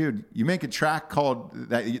just like, dude, you make a track called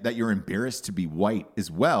that you're embarrassed to be white as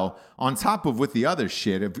well, on top of with the other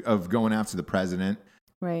shit of going after the president.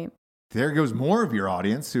 Right. There goes more of your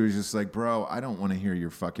audience who is just like, bro, I don't want to hear your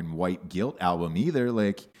fucking white guilt album either.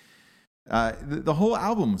 Like, the whole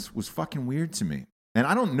album was fucking weird to me. And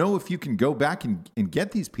I don't know if you can go back and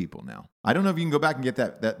get these people now. I don't know if you can go back and get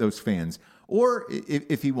those fans, or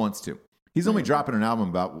if he wants to. He's only dropping an album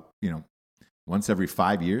about, once every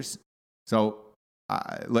 5 years. So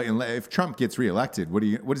if Trump gets reelected, what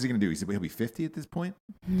is he going to do? He'll be 50 at this point?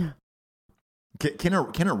 Yeah. Can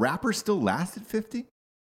a rapper still last at 50?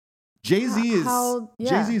 Jay-Z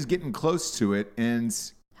is getting close to it. And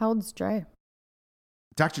how old's Dre?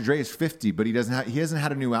 Dr. Dre is 50, but he hasn't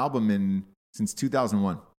had a new album since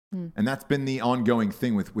 2001. And that's been the ongoing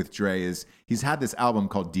thing with Dre is he's had this album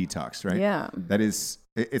called Detox, right? Yeah. That is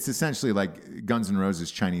It's essentially like Guns N'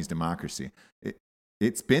 Roses' Chinese Democracy.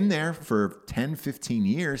 It's been there for 10, 15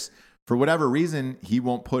 years. For whatever reason, he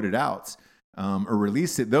won't put it out or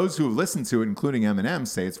release it. Those who have listened to it, including Eminem,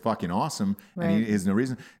 say it's fucking awesome. Right. And he has no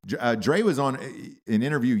reason. Dre was on an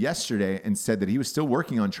interview yesterday and said that he was still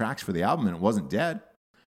working on tracks for the album and it wasn't dead.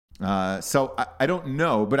 So I don't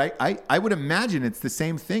know, but I would imagine it's the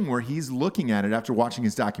same thing where he's looking at it after watching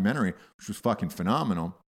his documentary, which was fucking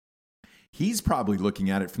phenomenal. He's probably looking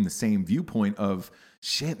at it from the same viewpoint of,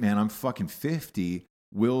 shit, man, I'm fucking 50.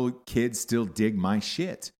 Will kids still dig my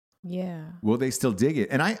shit? Yeah. Will they still dig it?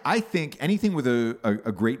 And I think anything with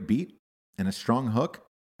a great beat and a strong hook,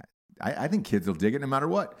 I think kids will dig it no matter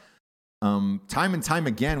what. Time and time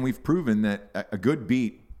again, we've proven that a good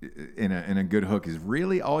beat and a good hook is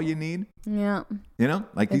really all you need. Yeah. You know,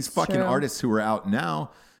 like these fucking artists who are out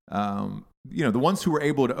now, you know, the ones who were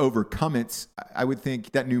able to overcome it, I would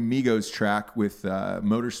think that new Migos track with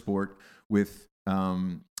Motorsport with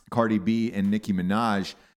Cardi B and Nicki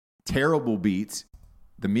Minaj, terrible beats.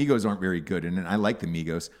 The Migos aren't very good in it. I like the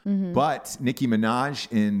Migos. Mm-hmm. But Nicki Minaj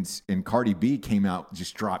and Cardi B came out,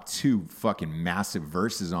 just dropped 2 fucking massive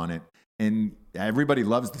verses on it. And everybody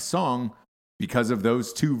loves the song because of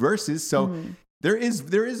those 2 verses. So there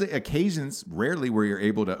is occasions, rarely, where you're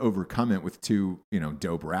able to overcome it with 2, you know,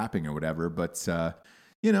 dope rapping or whatever. But,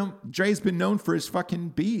 you know, Dre's been known for his fucking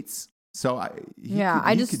beats. So he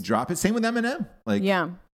could drop it. Same with Eminem. Like,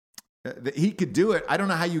 he could do it. I don't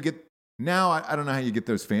know how you get... Now, I don't know how you get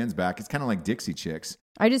those fans back. It's kind of like Dixie Chicks.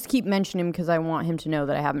 I just keep mentioning him because I want him to know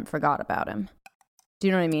that I haven't forgot about him. Do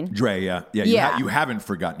you know what I mean? Dre, yeah. You haven't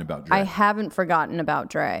forgotten about Dre. I haven't forgotten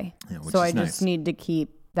about Dre. Yeah, so I just need to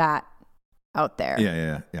keep that out there.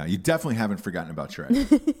 Yeah. You definitely haven't forgotten about Dre.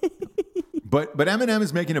 But Eminem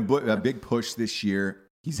is making a big push this year.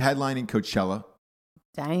 He's headlining Coachella.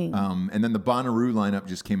 Dang. And then the Bonnaroo lineup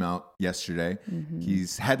just came out yesterday. Mm-hmm.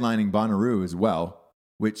 He's headlining Bonnaroo as well,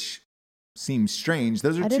 which seems strange.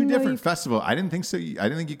 Those are 2 different festivals. I didn't think so. I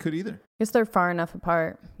didn't think you could either. I guess they're far enough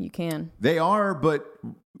apart. You can. They are, but,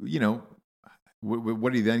 you know,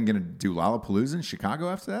 what are you then going to do? Lollapalooza in Chicago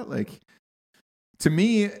after that? Like, to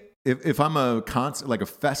me, if I'm a concert, like a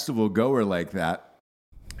festival goer like that,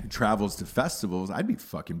 who travels to festivals, I'd be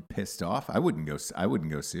fucking pissed off. I wouldn't go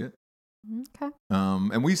see it. Okay.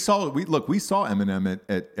 And we saw Eminem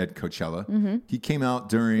at Coachella. Mm-hmm. He came out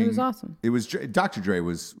during. It was awesome. It was Dr. Dre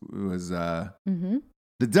was the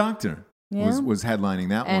doctor was headlining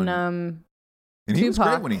that one. And he was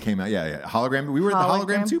great when he came out. Yeah. Hologram. We were at the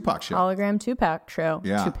Hologram Tupac show. Hologram Tupac show.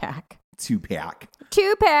 Yeah. Tupac. 2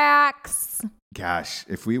 packs. Gosh,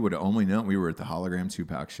 if we would have only known we were at the Hologram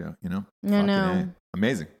Tupac show, you know? I know.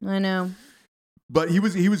 Amazing. I know. But he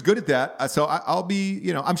was good at that. So I'll be,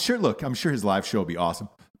 you know, I'm sure his live show will be awesome.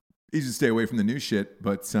 He should stay away from the new shit.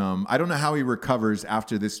 But I don't know how he recovers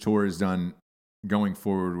after this tour is done going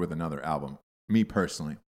forward with another album. Me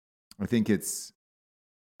personally. I think it's,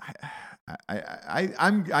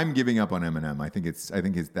 I'm giving up on Eminem. I think it's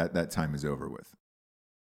that time is over with.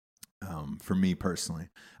 For me personally.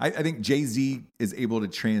 I think Jay-Z is able to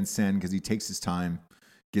transcend because he takes his time,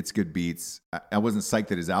 gets good beats. I wasn't psyched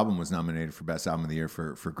that his album was nominated for Best Album of the Year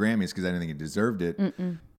for Grammys because I didn't think it deserved it.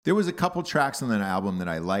 Mm-mm. There was a couple tracks on that album that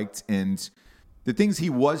I liked, and the things he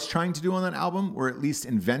was trying to do on that album were at least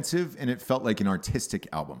inventive, and it felt like an artistic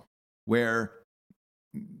album where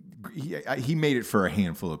he made it for a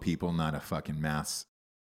handful of people, not a fucking mass,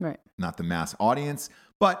 right? Not the mass audience,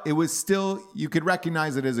 but it was still, you could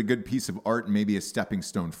recognize it as a good piece of art and maybe a stepping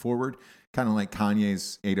stone forward. Kind of like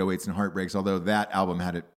Kanye's 808s and Heartbreaks, although that album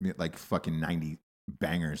had like fucking 90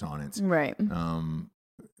 bangers on it. Right.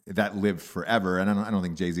 That lived forever. And I don't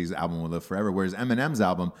think Jay-Z's album will live forever. Whereas Eminem's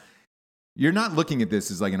album, you're not looking at this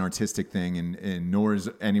as like an artistic thing, and nor is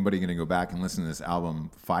anybody going to go back and listen to this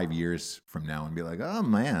album 5 years from now and be like, oh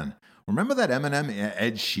man, remember that Eminem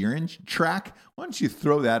Ed Sheeran track? Why don't you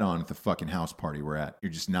throw that on at the fucking house party we're at?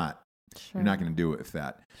 You're just not. Sure. You're not going to do it with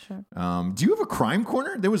that. Sure. Do you have a crime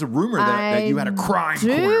corner? There was a rumor that you had a crime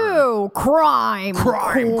corner. Crime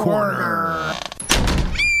corner.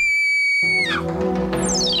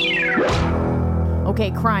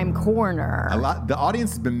 Okay, crime corner. The audience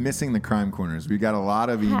has been missing the crime corners. We got a lot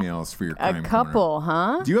of emails for your crime corner. A couple,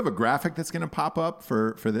 huh? Do you have a graphic that's going to pop up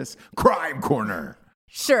for this? Crime corner.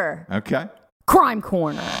 Sure. Okay. Crime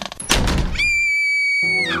corner.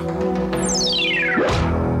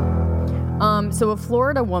 So a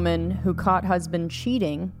Florida woman who caught husband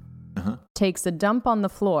cheating takes a dump on the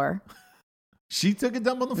floor. She took a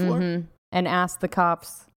dump on the floor? Mm-hmm. And asked the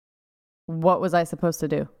cops, what was I supposed to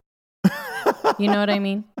do? You know what I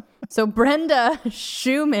mean? So Brenda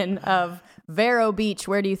Schumann of Vero Beach.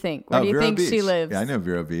 Where do you think? Where do you Vero think Beach. she lives? Yeah, I know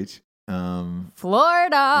Vero Beach.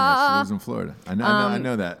 Florida. Yeah, she lives in Florida. I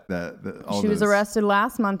know that all she was those- arrested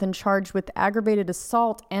last month and charged with aggravated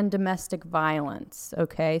assault and domestic violence.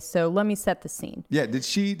 Okay, so let me set the scene. Yeah, did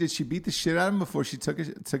she beat the shit out of him before she took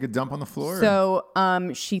a dump on the floor? So,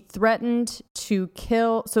 she threatened to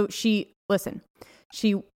kill. So she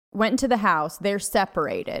went into the house. They're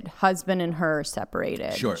separated. Husband and her are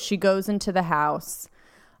separated. Sure. She goes into the house,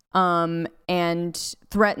 and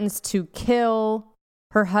threatens to kill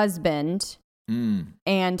her husband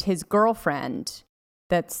and his girlfriend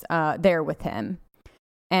that's there with him.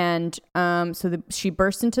 And she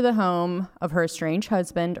burst into the home of her estranged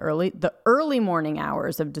husband the early morning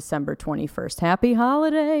hours of December 21st. Happy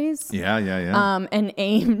holidays. Yeah. And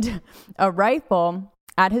aimed a rifle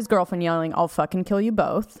at his girlfriend, yelling, "I'll fucking kill you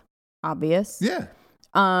both." Obvious. Yeah.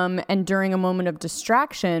 And during a moment of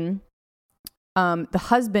distraction, the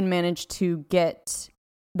husband managed to get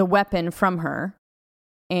the weapon from her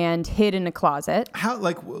and hid in a closet. How,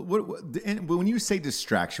 like, when you say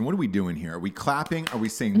distraction, what are we doing here? Are we clapping? Are we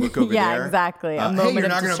saying, look over there? Yeah, exactly. A Hey, moment you're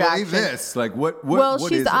of not going to distraction. believe this. Like, what Well, what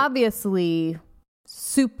she's is it? obviously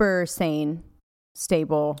super sane,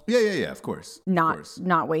 stable, Yeah, of course.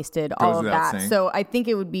 not wasted, Goes all of without that. saying. So I think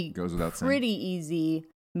it would be Goes without saying. pretty easy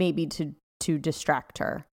maybe to distract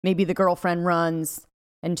her. Maybe the girlfriend runs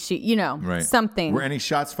and she, Right. something. Were any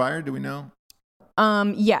shots fired? Do we know?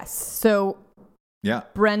 Yes. So Yeah.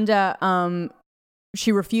 Brenda,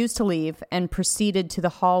 she refused to leave and proceeded to the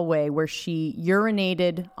hallway where she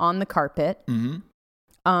urinated on the carpet.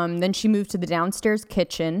 Mm-hmm. Then she moved to the downstairs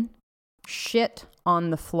kitchen, shit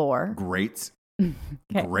on the floor. Great. Okay.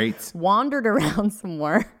 Great. Wandered around some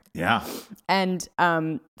more Yeah. and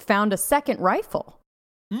found a second rifle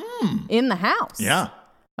in the house. Yeah.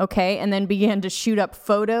 Okay, and then began to shoot up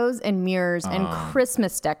photos and mirrors and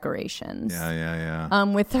Christmas decorations. Yeah.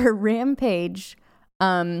 With her rampage,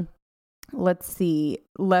 let's see,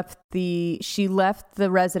 she left the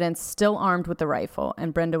residence still armed with the rifle,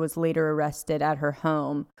 and Brenda was later arrested at her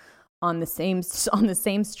home on the same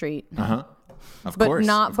street. Of But course.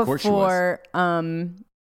 not Of course she was.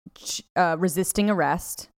 before resisting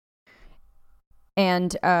arrest.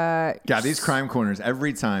 And God, these crime corners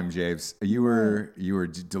every time, Javes, you were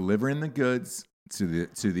delivering the goods to the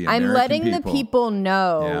American I'm letting people. the people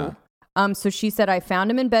know. So she said, I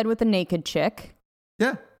found him in bed with a naked chick.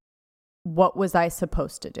 Yeah. What was I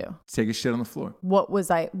supposed to do? Take a shit on the floor.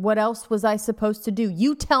 What else was I supposed to do?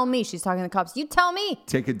 You tell me. She's talking to the cops. You tell me.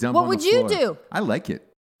 Take a dump What on would the you floor. do? I like it.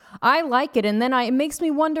 I like it. And then it makes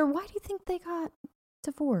me wonder, why do you think they got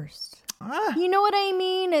divorced? You know what I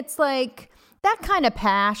mean? It's like that kind of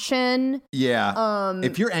passion. Yeah.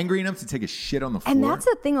 If you're angry enough to take a shit on the floor. And that's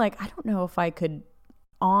the thing. Like, I don't know if I could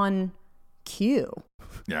on cue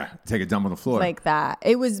Yeah. Take a dump on the floor. like that.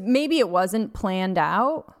 Maybe it wasn't planned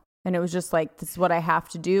out. And it was just like, this is what I have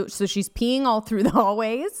to do. So she's peeing all through the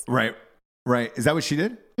hallways. Right. Is that what she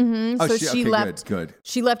did? Mm-hmm. Oh, So she she okay, left. Good.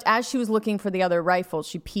 She left as she was looking for the other rifle.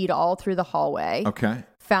 She peed all through the hallway. Okay.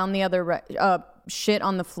 Found the other shit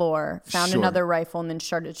on the floor. Found Sure. another rifle and then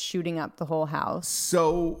started shooting up the whole house.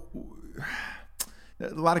 So, a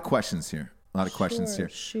lot of questions here.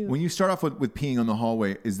 Shoot. When you start off with peeing on the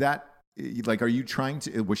hallway, is that like,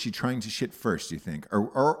 was she trying to shit first, do you think?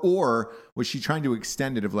 Or was she trying to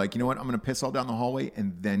extend it of like, you know what, I'm going to piss all down the hallway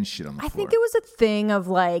and then shit on the floor? I think it was a thing of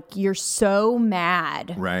like, you're so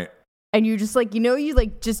mad. Right. And you just like, you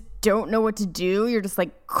like just don't know what to do. You're just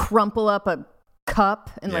like crumple up a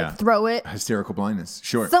cup and Yeah. like throw it. Hysterical blindness.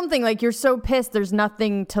 Sure. Something like you're so pissed, there's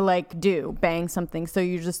nothing to like do. Bang something. So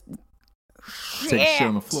you just Take a shit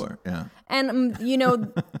on the floor. Yeah. And,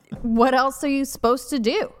 what else are you supposed to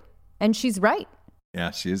do? And she's right. Yeah,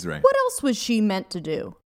 she is right. What else was she meant to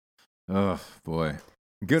do? Oh, boy.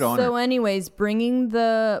 Good on So her. anyways, bringing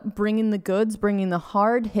the goods, bringing the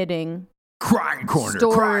hard-hitting Crime corner.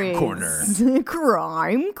 stories. Crime corner.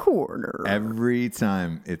 Crime corner. Every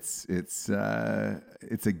time it's a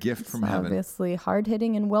gift from heaven. Obviously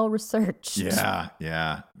hard-hitting and well-researched.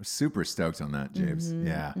 Yeah. Super stoked on that, James.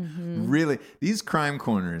 Yeah. Really, these crime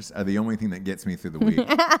corners are the only thing that gets me through the week.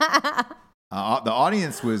 The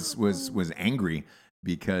audience was angry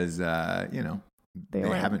because they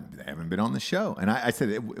haven't been on the show, and I said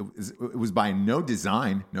it was by no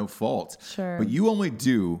design, no fault. Sure. But you only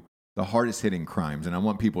do the hardest hitting crimes, and I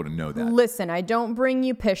want people to know that. Listen, I don't bring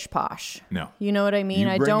you pish posh. No. You know what I mean?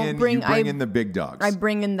 You bring in the big dogs. I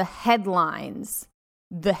bring in the headlines,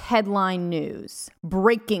 the headline news,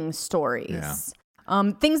 breaking stories.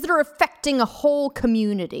 Yeah. Things that are affecting a whole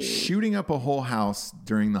community. Shooting up a whole house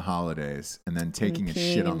during the holidays and then taking a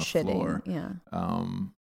shit on the floor. Yeah.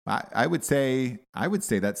 I would say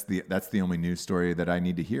that's the only news story that I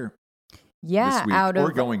need to hear. Yeah, this week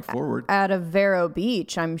or going forward. Out of Vero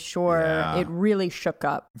Beach, I'm sure it really shook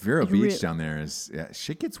up. Vero Beach down there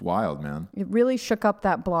shit gets wild, man. It really shook up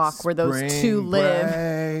that block where those two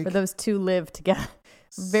live together,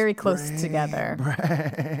 very close together.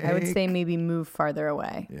 I would say maybe move farther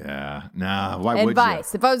away. Yeah, nah. Why would you?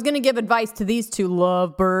 Advice. If I was going to give advice to these two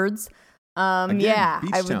lovebirds, Again, yeah,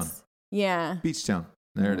 Beach I would. Town. Yeah, Beach Town.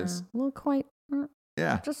 There it is. A little quite.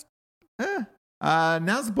 Yeah. Just.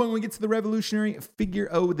 Now's the point when we get to the revolutionary figure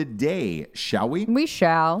of the day, shall we? We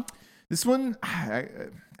shall. This one, I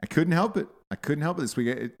couldn't help it. I couldn't help it this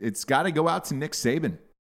week. It's got to go out to Nick Saban.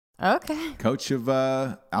 Okay. Coach of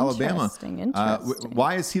Alabama. Interesting.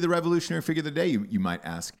 Why is he the revolutionary figure of the day, you might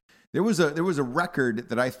ask? There was a record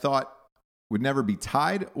that I thought would never be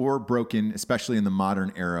tied or broken, especially in the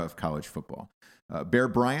modern era of college football. Bear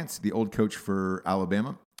Bryant, the old coach for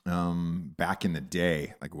Alabama, back in the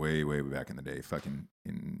day, like way, way back in the day, fucking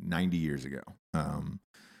 90 years ago.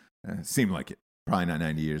 Seemed like it. Probably not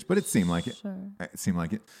 90 years, but it seemed like it. Sure. It seemed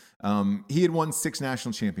like it. He had won 6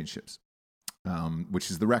 national championships,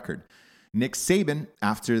 which is the record. Nick Saban,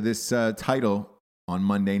 after this title on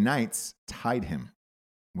Monday nights, tied him,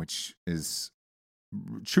 which is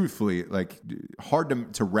truthfully like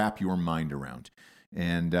hard to wrap your mind around.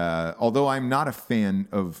 And although I'm not a fan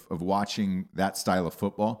of watching that style of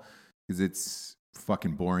football, because it's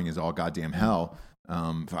fucking boring as all goddamn hell.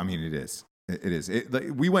 I mean, it is. It is.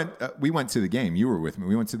 We went to the game. You were with me.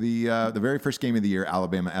 We went to the very first game of the year,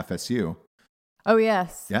 Alabama FSU. Oh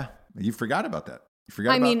yes. Yeah, you forgot about that.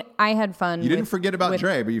 I mean, I had fun. You didn't forget about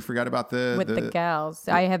Dre, but you forgot about the gals.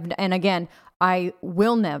 I have, and again, I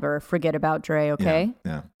will never forget about Dre. Okay.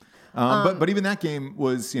 Yeah. But even that game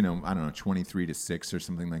was, I don't know, 23-6 or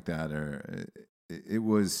something like that, or it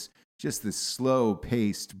was just this slow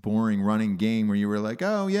paced, boring running game where you were like,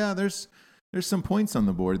 oh yeah, there's some points on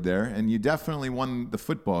the board there, and you definitely won the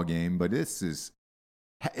football game. But this is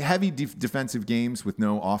heavy defensive games with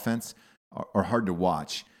no offense are hard to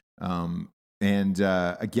watch.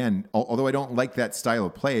 Again, although I don't like that style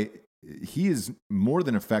of play, he is more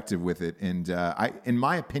than effective with it. And in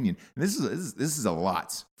my opinion, and this is a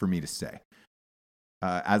lot for me to say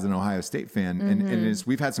as an Ohio State fan. Mm-hmm. And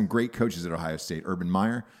we've had some great coaches at Ohio State: Urban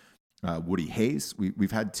Meyer, Woody Hayes.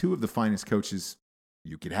 We've had 2 of the finest coaches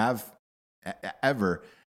you could have ever.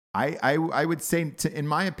 I would say, in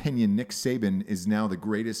my opinion, Nick Saban is now the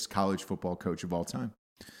greatest college football coach of all time.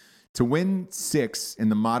 To win 6 in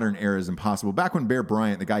the modern era is impossible. Back when Bear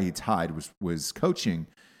Bryant, the guy he tied, was coaching,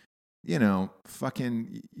 you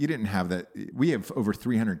didn't have that. We have over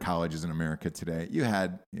 300 colleges in America today. You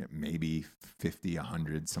had maybe 50,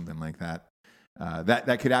 100, something like that.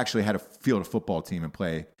 That could actually had a field of football team and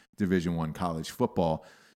play Division I college football.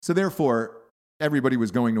 So therefore, everybody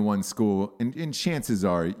was going to one school, and chances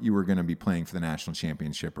are you were going to be playing for the national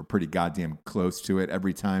championship or pretty goddamn close to it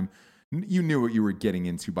every time. You knew what you were getting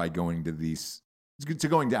into by going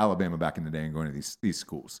to Alabama back in the day and going to these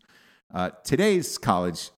schools. Today's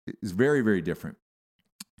college is very, very different.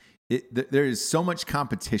 There is so much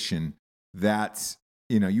competition that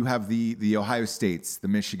you have the Ohio States, the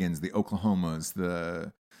Michigans, the Oklahomas,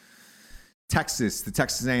 the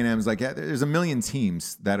Texas A&Ms. Like, there's a million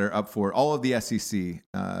teams that are up for all of the SEC,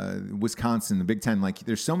 Wisconsin, the Big Ten. Like,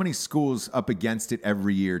 there's so many schools up against it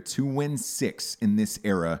every year. To win 6 in this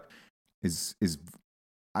era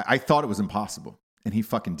I thought it was impossible, and he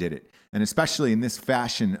fucking did it. And especially in this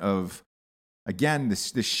fashion of, again,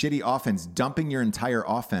 this shitty offense, dumping your entire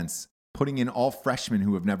offense, putting in all freshmen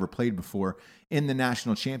who have never played before in the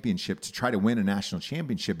national championship to try to win a national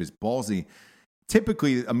championship is ballsy.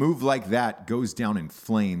 Typically, a move like that goes down in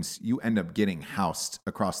flames. You end up getting housed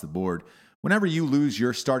across the board. Whenever you lose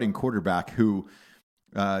your starting quarterback, who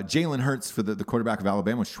Jalen Hurts, for the quarterback of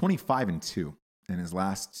Alabama, was 25-2 in his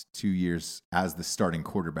last 2 years as the starting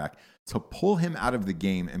quarterback. To pull him out of the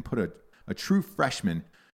game and put a true freshman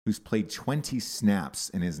who's played 20 snaps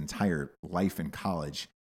in his entire life in college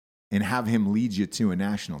and have him lead you to a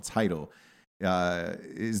national title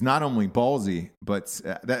is not only ballsy, but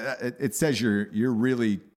it says you're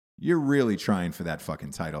really trying for that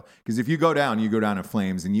fucking title. Because if you go down in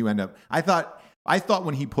flames, and you end up. I thought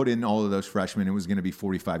when he put in all of those freshmen, it was going to be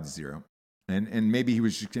 45-0, and maybe he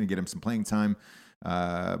was just going to get him some playing time,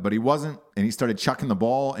 but he wasn't, and he started chucking the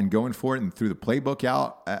ball and going for it and threw the playbook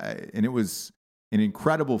out, and it was an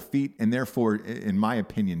incredible feat. And therefore, in my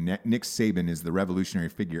opinion, Nick Saban is the revolutionary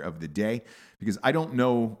figure of the day, because I don't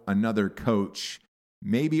know another coach.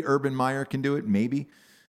 Maybe Urban Meyer can do it. Maybe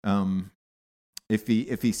if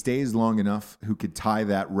he stays long enough, who could tie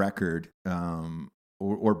that record,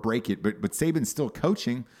 or break it. But Saban's still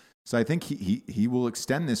coaching, so I think he will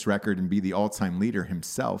extend this record and be the all-time leader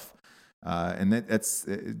himself. And that's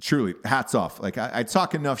truly hats off. Like I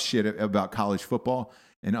talk enough shit about college football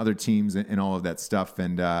and other teams and all of that stuff.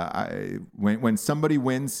 And when somebody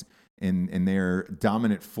wins and they're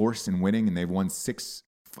dominant force in winning, and they've won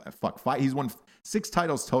five. He's won 6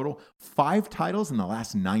 titles total, 5 titles in the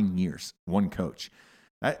last 9 years. One coach.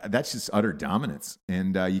 That's just utter dominance,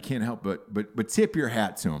 and you can't help but tip your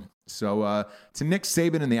hat to him. So to Nick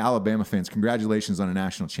Saban and the Alabama fans, congratulations on a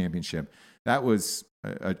national championship. That was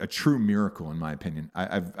a true miracle, in my opinion.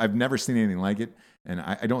 I've never seen anything like it, and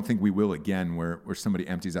I don't think we will again, where somebody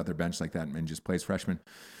empties out their bench like that and just plays freshmen.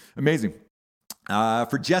 Amazing.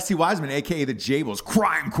 For Jesse Wiseman, a.k.a. the Jables,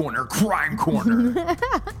 Crime Corner.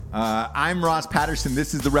 I'm Ross Patterson.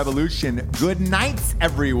 This is The Revolution. Good night,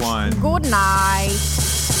 everyone. Good night.